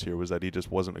couple years here was that he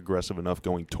just wasn't aggressive enough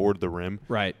going toward the rim.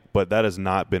 Right. But that has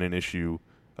not been an issue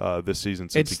this season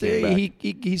since he came back.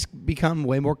 He's become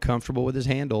way more comfortable with his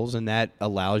handles, and that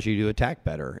allows you to attack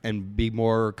better and be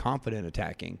more confident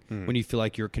attacking when you feel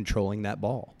like you're controlling that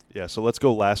ball. Yeah, so let's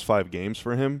go last 5 games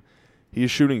for him. He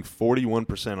is shooting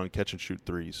 41% on catch-and-shoot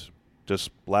threes, just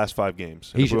last 5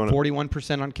 games. He's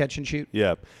 41% on catch-and-shoot?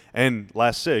 Yeah, and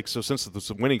last 6, so since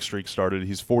the winning streak started,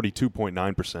 he's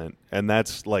 42.9%, and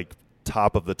that's like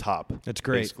top of the top. That's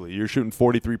great. Basically, you're shooting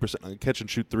 43% on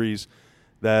catch-and-shoot threes.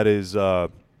 That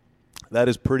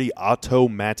is pretty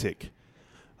automatic.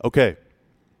 Okay,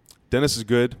 Dennis is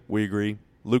good. We agree.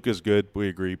 Luka's good. We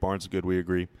agree. Barnes is good. We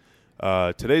agree.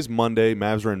 Today's Monday.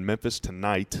 Mavs are in Memphis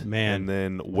tonight. Man. And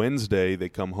then Wednesday, they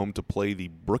come home to play the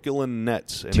Brooklyn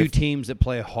Nets. And Two teams that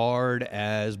play hard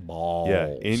as balls.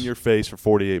 Yeah, in your face for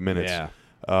 48 minutes.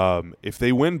 Yeah. If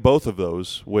they win both of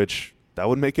those, which that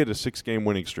would make it a 6-game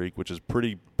winning streak, which is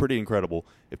pretty incredible.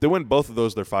 If they win both of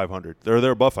those, they're 500.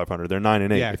 They're above 500. They're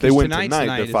 9-8. Yeah, if they win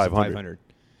tonight they're 500. 500.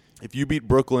 If you beat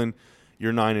Brooklyn,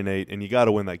 you're 9-8, and you got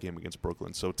to win that game against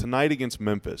Brooklyn. So tonight against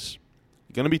Memphis,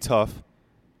 going to be tough.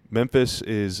 Memphis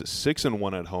is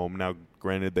 6-1 at home. Now,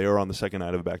 granted, they are on the second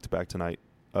night of a back-to-back tonight.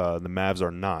 The Mavs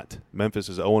are not. Memphis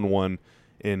is 0-1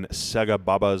 in Saga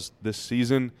Babas this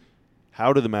season.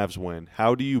 How do the Mavs win?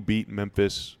 How do you beat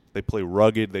Memphis? They play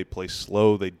rugged. They play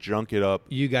slow. They junk it up.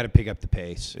 You got to pick up the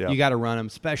pace. Yeah. You got to run them,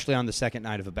 especially on the second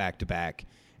night of a back-to-back.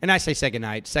 And I say second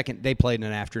night. They played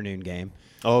an afternoon game.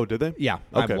 Oh, did they? Yeah,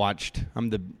 okay. I've watched. I'm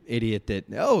the idiot that,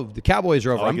 the Cowboys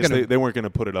are over. I guess they weren't going to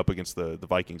put it up against the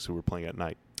Vikings who were playing at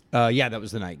night. Yeah, that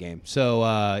was the night game. So,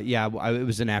 it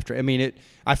was an after. I mean,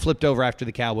 I flipped over after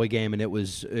the Cowboy game, and it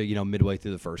was, midway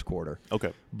through the first quarter.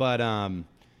 Okay. But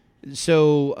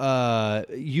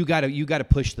you got to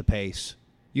push the pace.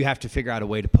 You have to figure out a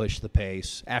way to push the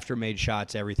pace. After made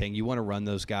shots, everything. You want to run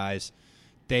those guys.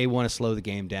 They want to slow the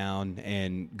game down,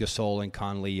 and Gasol and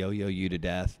Conley yo-yo you to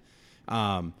death.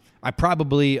 I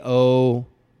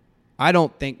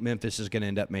don't think Memphis is going to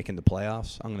end up making the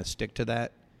playoffs. I'm going to stick to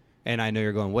that. And I know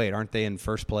you're going, wait, aren't they in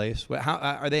first place? How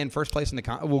are they in first place in the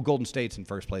conference? Well, Golden State's in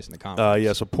first place in the conference.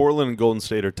 Yeah, so Portland and Golden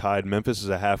State are tied. Memphis is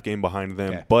a half game behind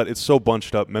them, okay. But it's so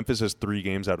bunched up. Memphis has 3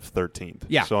 games out of 13th.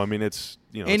 Yeah. So, I mean, it's,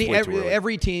 it's way too early.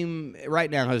 Every team right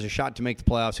now has a shot to make the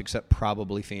playoffs except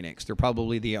probably Phoenix. They're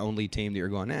probably the only team that you're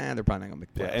going, they're probably not going to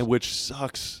make the playoffs. Yeah, and which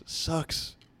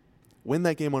sucks. Win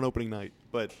that game on opening night.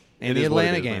 But and the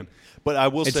Atlanta game. But I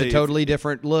will say it's a totally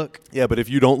different look. Yeah, but if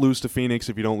you don't lose to Phoenix,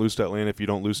 if you don't lose to Atlanta, if you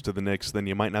don't lose to the Knicks, then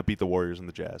you might not beat the Warriors and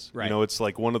the Jazz. Right. It's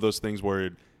like one of those things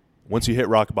where once you hit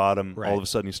rock bottom, right. all of a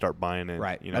sudden you start buying in.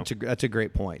 Right. That's a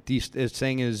great point. This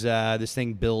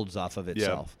thing builds off of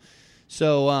itself.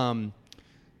 Yeah.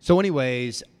 So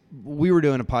anyways, we were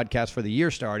doing a podcast for the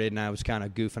year started, and I was kind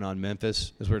of goofing on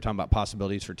Memphis as we were talking about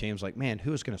possibilities for teams. Like, man,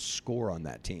 who is going to score on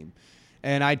that team?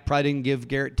 And I probably didn't give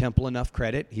Garrett Temple enough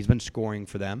credit. He's been scoring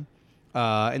for them.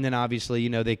 And then obviously,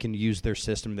 they can use their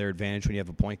system to their advantage when you have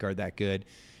a point guard that good.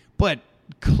 But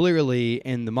clearly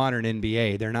in the modern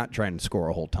NBA, they're not trying to score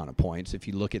a whole ton of points. If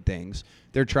you look at things,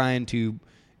 they're trying to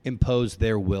impose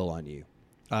their will on you.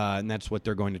 And that's what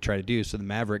they're going to try to do. So the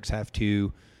Mavericks have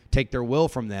to take their will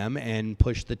from them and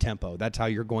push the tempo. That's how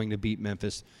you're going to beat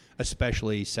Memphis,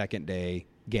 especially second game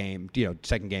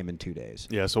in 2 days.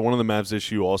 Yeah, so one of the Mavs'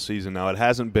 issue all season now, it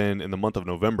hasn't been in the month of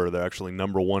November. They're actually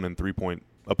number 1 in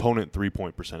opponent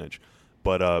three-point percentage.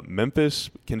 But Memphis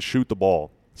can shoot the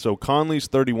ball. So Conley's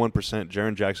 31%,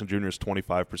 Jaren Jackson Jr. is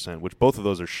 25%, which both of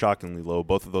those are shockingly low.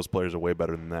 Both of those players are way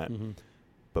better than that. Mm-hmm.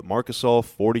 but Marc Gasol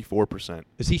 44%.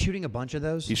 Is he shooting a bunch of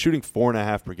those? He's shooting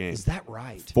 4.5 per game. Is that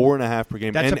right? 4.5 per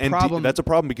game. That's a problem. That's a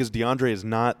problem because DeAndre is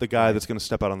not the guy that's going to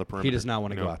step out on the perimeter. He does not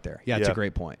want to go out there. Yeah, that's a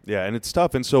great point. Yeah, and it's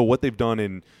tough. And so what they've done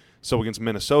against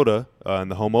Minnesota in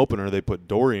the home opener, they put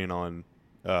Dorian on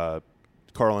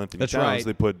Karl Anthony Towns. Right.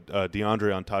 They put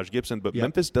DeAndre on Taj Gibson. But Yep.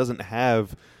 Memphis doesn't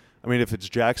have – I mean, if it's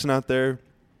Jackson out there –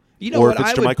 or if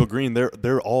it's JaMychal Green,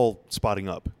 they're all spotting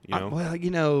up.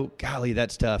 Golly,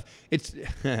 that's tough. It's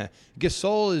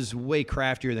Gasol is way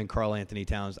craftier than Karl Anthony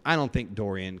Towns. I don't think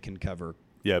Dorian can cover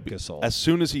Gasol. As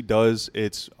soon as he does,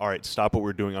 it's all right. Stop what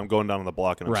we're doing. I'm going down on the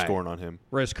block and I'm scoring on him.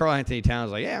 Whereas Karl Anthony Towns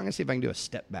is like, I'm gonna see if I can do a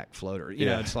step back floater. You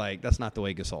know, it's like that's not the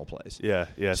way Gasol plays.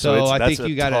 Yeah. So I that's think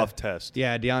you got got a tough test.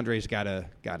 Yeah, DeAndre's got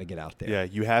to get out there. Yeah,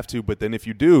 you have to. But then if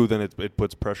you do, then it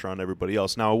puts pressure on everybody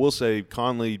else. Now I will say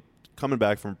Conley coming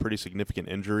back from a pretty significant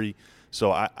injury.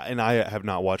 So I have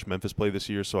not watched Memphis play this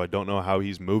year, so I don't know how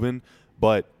he's moving.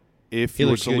 But if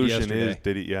your solution is,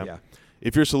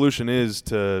 if your solution is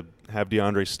to have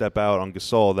DeAndre step out on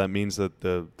Gasol, that means that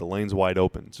the lane's wide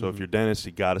open. So if you're Dennis,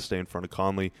 you got to stay in front of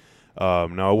Conley.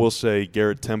 Now I will say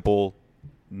Garrett Temple,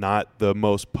 not the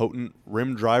most potent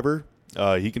rim driver.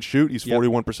 He can shoot. He's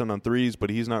 41% on threes,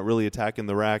 but he's not really attacking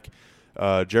the rack.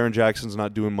 Jaren Jackson's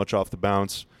not doing much off the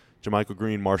bounce. JaMychal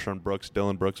Green, Marshawn Brooks,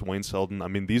 Dylan Brooks, Wayne Selden. I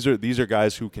mean, these are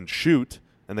guys who can shoot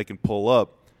and they can pull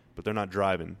up, but they're not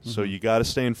driving. Mm-hmm. So you got to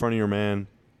stay in front of your man,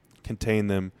 contain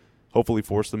them, hopefully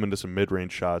force them into some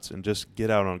mid-range shots, and just get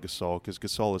out on Gasol because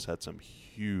Gasol has had some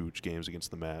huge games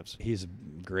against the Mavs. He's a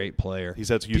great player. He's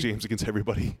had huge games against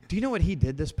everybody. Do you know what he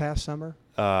did this past summer?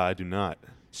 I do not.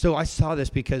 So I saw this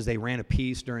because they ran a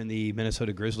piece during the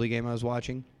Minnesota Grizzly game I was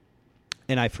watching,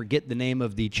 and I forget the name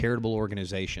of the charitable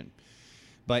organization.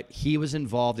 But he was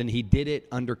involved, and he did it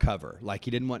undercover. Like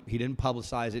he didn't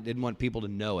publicize it, didn't want people to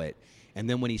know it. And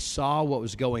then when he saw what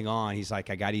was going on, he's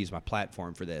like, I got to use my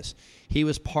platform for this. He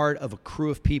was part of a crew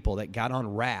of people that got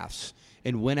on rafts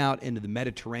and went out into the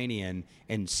Mediterranean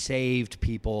and saved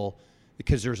people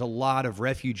because there's a lot of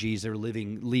refugees that are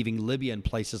leaving Libya and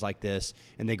places like this,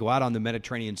 and they go out on the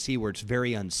Mediterranean Sea where it's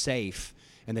very unsafe,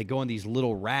 and they go on these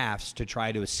little rafts to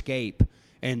try to escape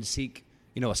and seek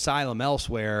asylum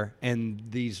elsewhere, and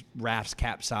these rafts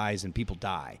capsize and people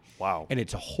die. Wow. And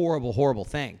it's a horrible, horrible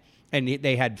thing. And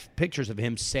they had pictures of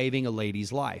him saving a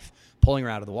lady's life, pulling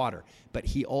her out of the water. But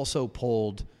he also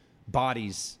pulled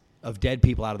bodies of dead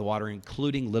people out of the water,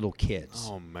 including little kids.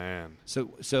 Oh, man.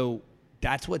 So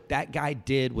that's what that guy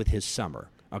did with his summer.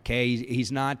 Okay?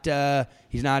 He's not in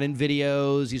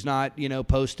videos. He's not,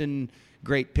 posting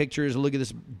great pictures. Look at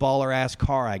this baller-ass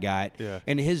car I got. Yeah.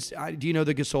 And do you know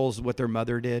the Gasols, what their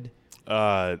mother did?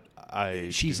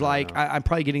 She's like, I'm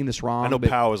probably getting this wrong. I know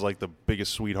Pau is like the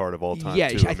biggest sweetheart of all time. Yeah,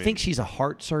 too. I think she's a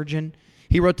heart surgeon.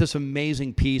 He wrote this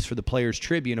amazing piece for the Players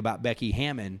Tribune about Becky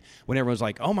Hammon when everyone's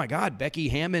like, oh, my God, Becky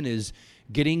Hammon is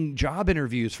getting job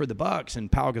interviews for the Bucks.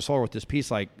 And Pau Gasol wrote this piece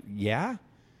like, yeah?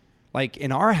 Like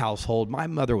in our household, my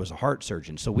mother was a heart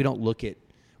surgeon, so we don't look at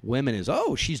women as,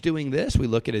 oh, she's doing this. We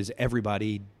look at it as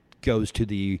everybody goes to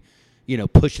the,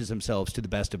 pushes themselves to the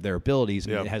best of their abilities.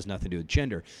 And it has nothing to do with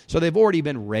gender. So they've already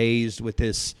been raised with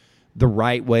the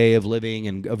right way of living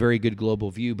and a very good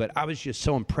global view. But I was just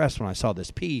so impressed when I saw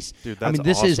this piece. Dude, that's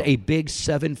this awesome. is a big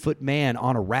 7-foot man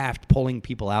on a raft pulling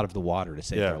people out of the water to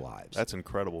save their lives. That's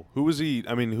incredible. Who is he?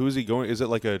 I mean, who is he going? Is it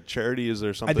like a charity? Is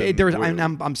there something?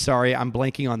 I'm sorry, I'm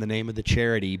blanking on the name of the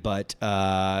charity, but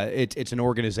it's an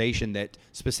organization that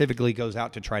specifically goes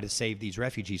out to try to save these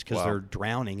refugees because they're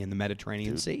drowning in the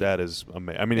Mediterranean Sea. That is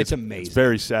amazing. I mean, it's amazing. It's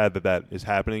very sad that is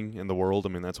happening in the world. I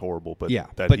mean, that's horrible. But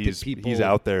he's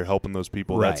out there helping those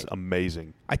people. Right. That's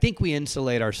amazing. I think we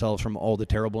insulate ourselves from all the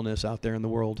terribleness out there in the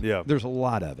world. Yeah. There's a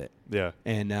lot of it. Yeah.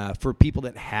 And for people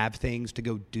that have things to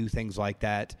go do things like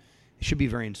that, it should be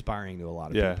very inspiring to a lot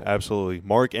of people. Yeah, absolutely.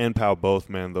 Mark and Pau both,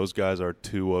 man, those guys are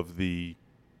two of the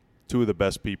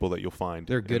best people that you'll find.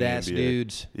 They're good-ass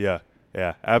dudes. Yeah,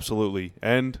 absolutely.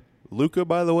 And Luka,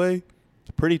 by the way,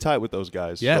 pretty tight with those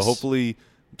guys. Yes. So hopefully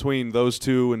between those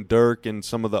two and Dirk and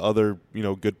some of the other,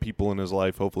 good people in his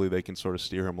life, hopefully they can sort of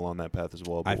steer him along that path as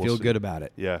well. But I feel good about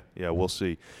it. Yeah, we'll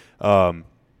see.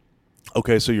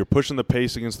 Okay, so you're pushing the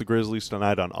pace against the Grizzlies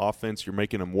tonight on offense. You're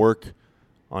making them work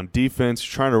on defense.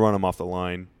 You're trying to run them off the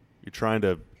line. You're trying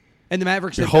to and the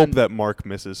Mavericks hope that Mark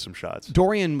misses some shots.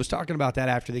 Dorian was talking about that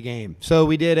after the game. So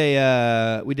we did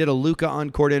a Luka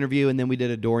on-court interview, and then we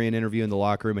did a Dorian interview in the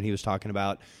locker room, and he was talking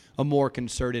about a more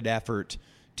concerted effort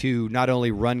to not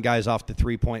only run guys off the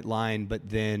three-point line, but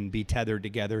then be tethered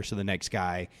together so the next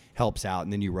guy helps out,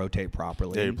 and then you rotate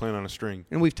properly. Yeah, you're playing on a string.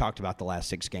 And we've talked about the last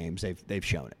 6 games. They've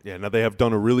shown it. Yeah, now they have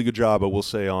done a really good job, I will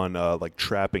say, on like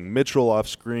trapping Mitchell off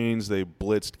screens. They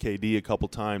blitzed KD a couple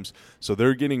times. So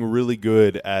they're getting really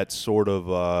good at sort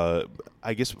of,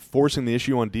 I guess, forcing the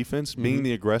issue on defense, being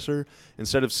the aggressor.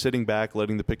 Instead of sitting back,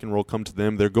 letting the pick and roll come to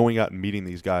them, they're going out and meeting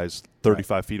these guys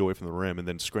 35 feet away from the rim and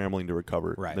then scrambling to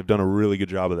recover. Right. They've done a really good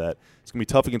job of that. It's going to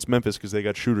be tough against Memphis because they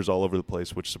got shooters all over the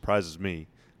place, which surprises me.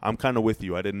 I'm kind of with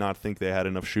you. I did not think they had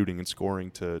enough shooting and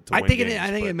scoring to win games. I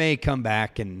think it may come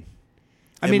back, and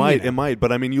it might.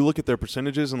 But I mean, you look at their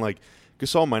percentages, and like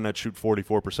Gasol might not shoot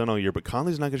 44% all year, but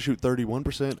Conley's not going to shoot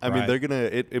 31%. I mean, they're gonna.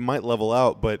 It might level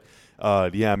out, but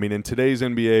yeah. I mean, in today's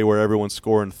NBA, where everyone's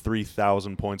scoring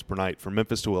 3,000 points per night, for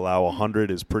Memphis to allow 100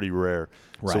 is pretty rare.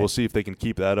 Right. So we'll see if they can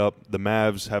keep that up. The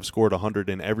Mavs have scored 100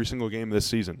 in every single game this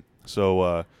season.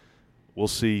 So. We'll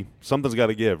see. Something's got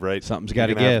to give, right? Something's got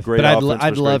to give. But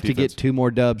I'd love to get 2 more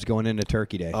dubs going into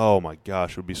Turkey Day. Oh, my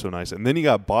gosh. It would be so nice. And then you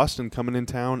got Boston coming in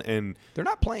town, and they're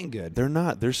not playing good. They're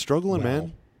not. They're struggling,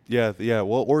 man. Yeah.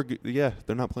 Well, they're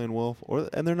not playing well,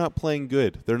 and they're not playing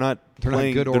good. They're not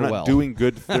playing good or they're not well. doing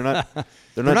good. They're not.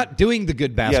 They're not doing the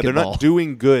good basketball. Yeah, they're not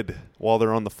doing good while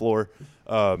they're on the floor.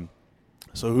 So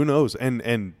who knows?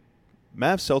 And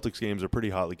Mavs-Celtics games are pretty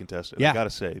hotly contested, I got to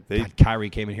say. Kyrie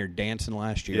came in here dancing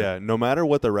last year. Yeah, no matter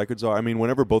what their records are. I mean,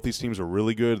 whenever both these teams are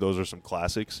really good, those are some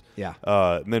classics. Yeah.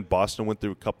 And then Boston went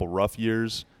through a couple rough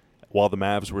years while the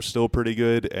Mavs were still pretty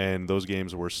good, and those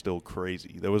games were still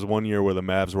crazy. There was one year where the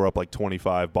Mavs were up like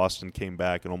 25. Boston came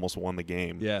back and almost won the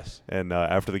game. Yes. And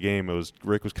after the game,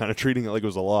 Rick was kind of treating it like it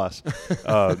was a loss.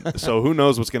 So who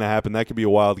knows what's going to happen. That could be a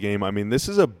wild game. I mean, this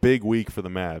is a big week for the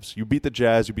Mavs. You beat the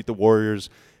Jazz. You beat the Warriors.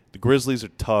 The Grizzlies are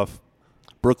tough.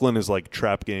 Brooklyn is like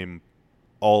trap game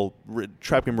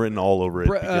written all over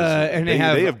it. And they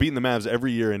have beaten the Mavs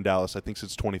every year in Dallas, I think,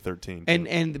 since 2013.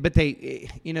 But they,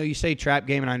 you say trap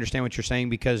game, and I understand what you're saying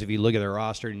because if you look at their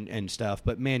roster and stuff.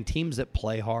 But man, teams that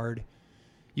play hard,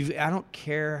 I don't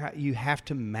care. You have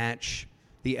to match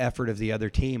the effort of the other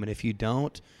team, and if you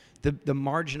don't, the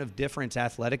margin of difference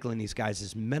athletically in these guys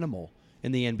is minimal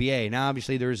in the NBA. Now,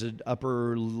 obviously, there's an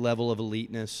upper level of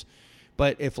eliteness.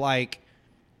 But if, like,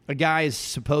 a guy is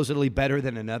supposedly better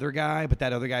than another guy, but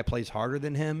that other guy plays harder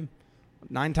than him,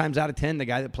 9 times out of 10, the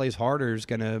guy that plays harder is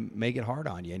going to make it hard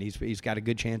on you, and he's got a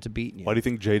good chance of beating you. Why do you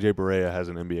think J.J. Barea has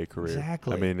an NBA career?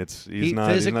 Exactly. I mean, he's not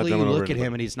physically, you look at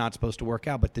him, and he's not supposed to work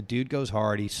out, but the dude goes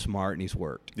hard, he's smart, and he's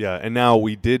worked. Yeah, and now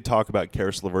we did talk about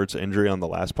Karis LeVert's injury on the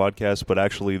last podcast, but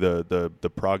actually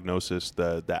the prognosis,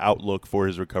 the outlook for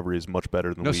his recovery is much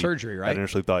better than no surgery, right? I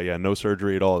initially thought. Yeah, no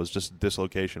surgery at all. It was just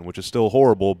dislocation, which is still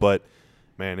horrible, but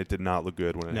man, it did not look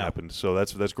good when it happened. So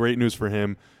that's great news for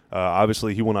him.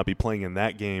 Obviously, he will not be playing in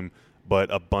that game, but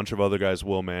a bunch of other guys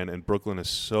will, man. And Brooklyn is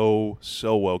so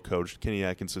well coached. Kenny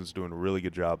Atkinson's doing a really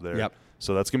good job there. Yep.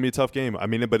 So that's gonna be a tough game. I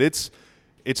mean, but it's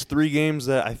 3 games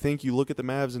that I think you look at the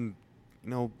Mavs and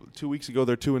 2 weeks ago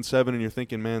they're 2-7, and you're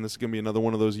thinking, man, this is gonna be another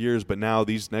one of those years. But now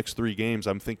these next 3 games,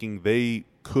 I'm thinking they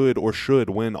could or should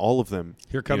win all of them.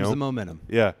 Here comes the momentum.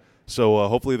 Yeah. So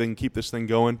hopefully they can keep this thing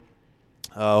going.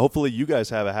 Hopefully you guys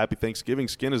have a happy Thanksgiving.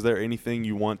 Skin, is there anything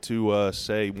you want to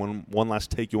say, one last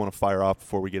take you want to fire off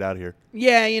before we get out of here?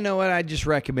 Yeah, you know what? I just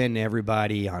recommend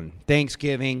everybody on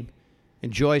Thanksgiving,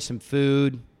 enjoy some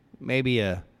food, maybe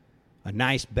a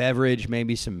nice beverage,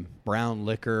 maybe some brown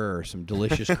liquor or some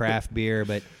delicious craft beer.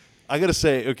 But I got to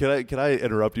say, can I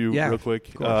interrupt you real quick?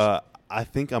 Of course. I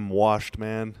think I'm washed,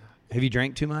 man. Have you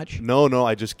drank too much? No,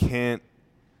 I just can't.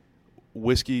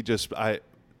 Whiskey,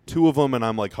 2 of them, and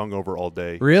I'm like hungover all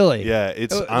day. Really? Yeah, you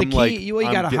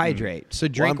got to hydrate. So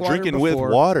drink water. I'm drinking with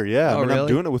water. Yeah,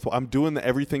 really? I'm doing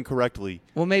everything correctly.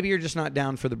 Well, maybe you're just not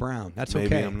down for the brown. That's okay.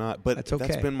 Maybe I'm not, but that's okay.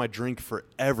 That's been my drink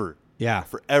forever. Yeah,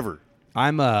 forever.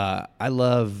 I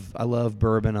love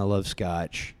bourbon. I love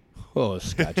scotch. Oh,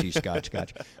 scotchy, scotch.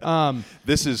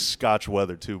 This is Scotch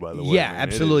weather too, by the way. Yeah,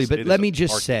 absolutely. But let me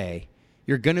just say,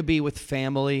 you're going to be with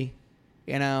family,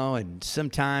 and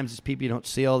sometimes it's people you don't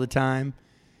see all the time.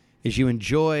 Is you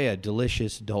enjoy a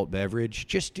delicious adult beverage,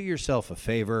 just do yourself a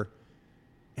favor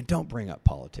and don't bring up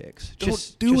politics.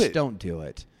 Just don't do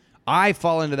it. I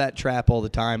fall into that trap all the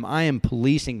time. I am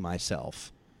policing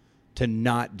myself to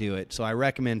not do it. So I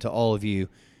recommend to all of you,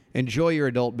 enjoy your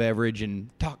adult beverage and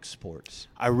talk sports.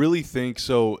 I really think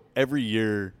so. Every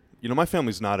year, my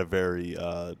family's not a very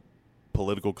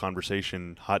political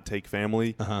conversation, hot take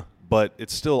family. Uh-huh. But it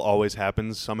still always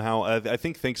happens somehow. I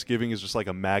think Thanksgiving is just like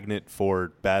a magnet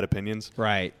for bad opinions.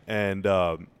 Right. And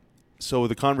So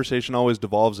the conversation always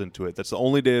devolves into it. That's the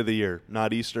only day of the year,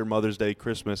 not Easter, Mother's Day,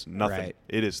 Christmas, nothing. Right.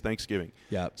 It is Thanksgiving.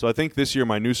 Yep. So I think this year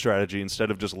my new strategy,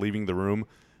 instead of just leaving the room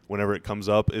whenever it comes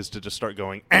up, is to just start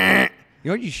going, eh. You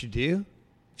know what you should do?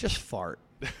 Just fart.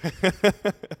 I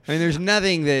mean, there's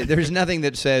nothing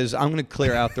that says I'm going to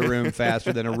clear out the room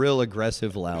faster than a real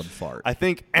aggressive, loud fart. I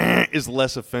think is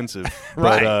less offensive,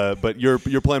 Right. but your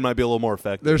plan might be a little more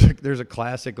effective. There's a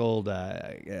classic old.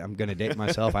 I'm going to date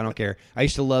myself. I don't care. I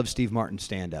used to love Steve Martin's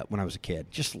stand up when I was a kid.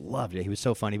 Just loved it. He was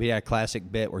so funny. But he had a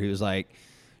classic bit where he was like,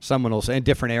 someone will say in a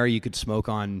different era you could smoke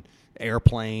on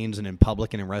airplanes and in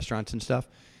public and in restaurants and stuff.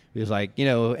 He was like,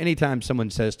 anytime someone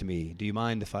says to me, "Do you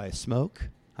mind if I smoke?"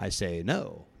 I say,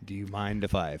 "No. Do you mind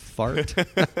if I fart?"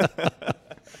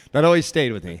 That always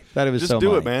stayed with me. Thought it was Just so do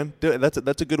funny. it, man. Do it.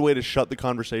 That's a good way to shut the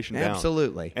conversation down.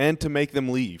 Absolutely. And to make them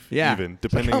leave, Yeah. even,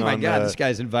 It's like, depending oh my on God, this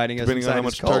guy's inviting us depending on inside how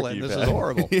his much turkey colon. you've This had. is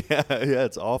horrible. yeah,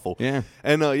 it's awful. Yeah.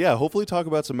 And, hopefully talk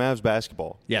about some Mavs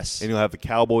basketball. Yes. And you'll have the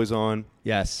Cowboys on.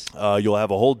 Yes. You'll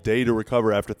have a whole day to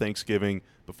recover after Thanksgiving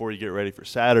before you get ready for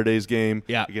Saturday's game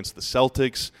against the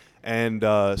Celtics. And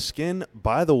Skin,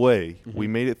 by the way, we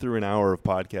made it through an hour of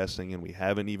podcasting, and we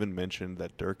haven't even mentioned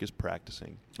that Dirk is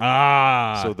practicing.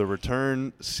 So the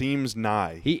return seems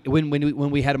nigh. When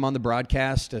we had him on the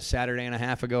broadcast a Saturday and a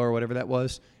half ago or whatever that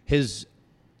was, his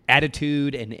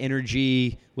attitude and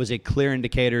energy was a clear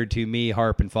indicator to me,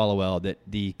 Harp and Followell, that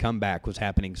the comeback was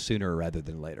happening sooner rather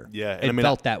than later. Yeah, it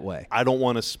felt that way. I don't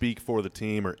want to speak for the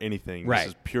team or anything. Right. This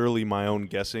is purely my own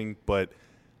guessing, but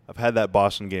I've had that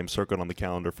Boston game circled on the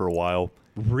calendar for a while.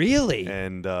 Really?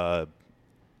 And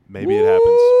maybe it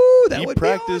happens. That would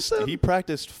practiced. be awesome. He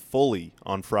practiced fully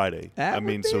on Friday. That would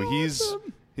be so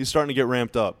awesome. he's starting to get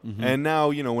ramped up. And now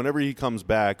whenever he comes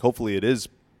back, hopefully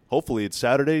it's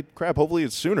Saturday. Crap, hopefully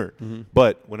it's sooner.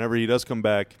 But whenever he does come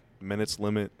back, minutes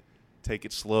limit. Take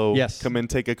it slow. Yes. Come in,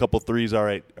 take a couple threes. All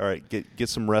right. Get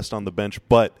some rest on the bench.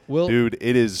 But dude,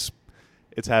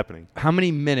 it's happening. How many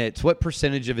minutes? What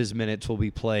percentage of his minutes will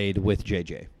be played with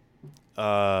JJ?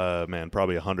 Man,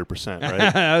 probably 100%,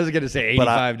 right? I was going to say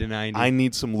 85 to 90. I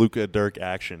need some Luka Dirk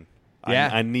action. Yeah.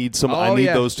 I need some. Oh, I need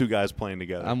yeah. those two guys playing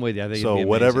together. I'm with you. I think so. it'd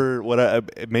be amazing. Whatever.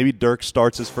 Maybe Dirk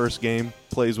starts his first game,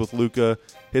 plays with Luka,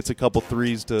 hits a couple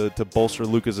threes to bolster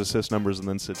Luka's assist numbers, and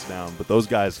then sits down. But those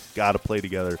guys got to play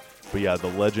together. But yeah, the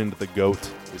legend, the GOAT,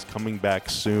 is coming back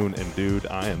soon, and dude,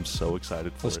 I am so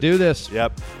excited for it. Let's do this.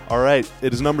 Yep. All right.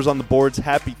 It is Numbers on the Boards.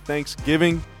 Happy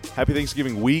Thanksgiving. Happy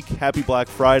Thanksgiving week. Happy Black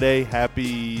Friday.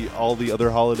 Happy all the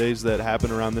other holidays that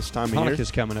happen around this time of year.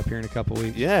 Hanukkah's coming up here in a couple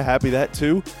weeks. Yeah, happy that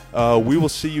too. We will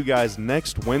see you guys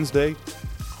next Wednesday.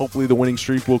 Hopefully the winning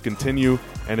streak will continue,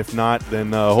 and if not,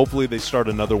 then hopefully they start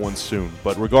another one soon.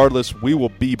 But regardless, we will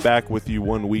be back with you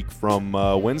 1 week from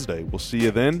Wednesday. We'll see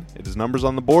you then. It is Numbers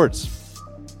on the Boards.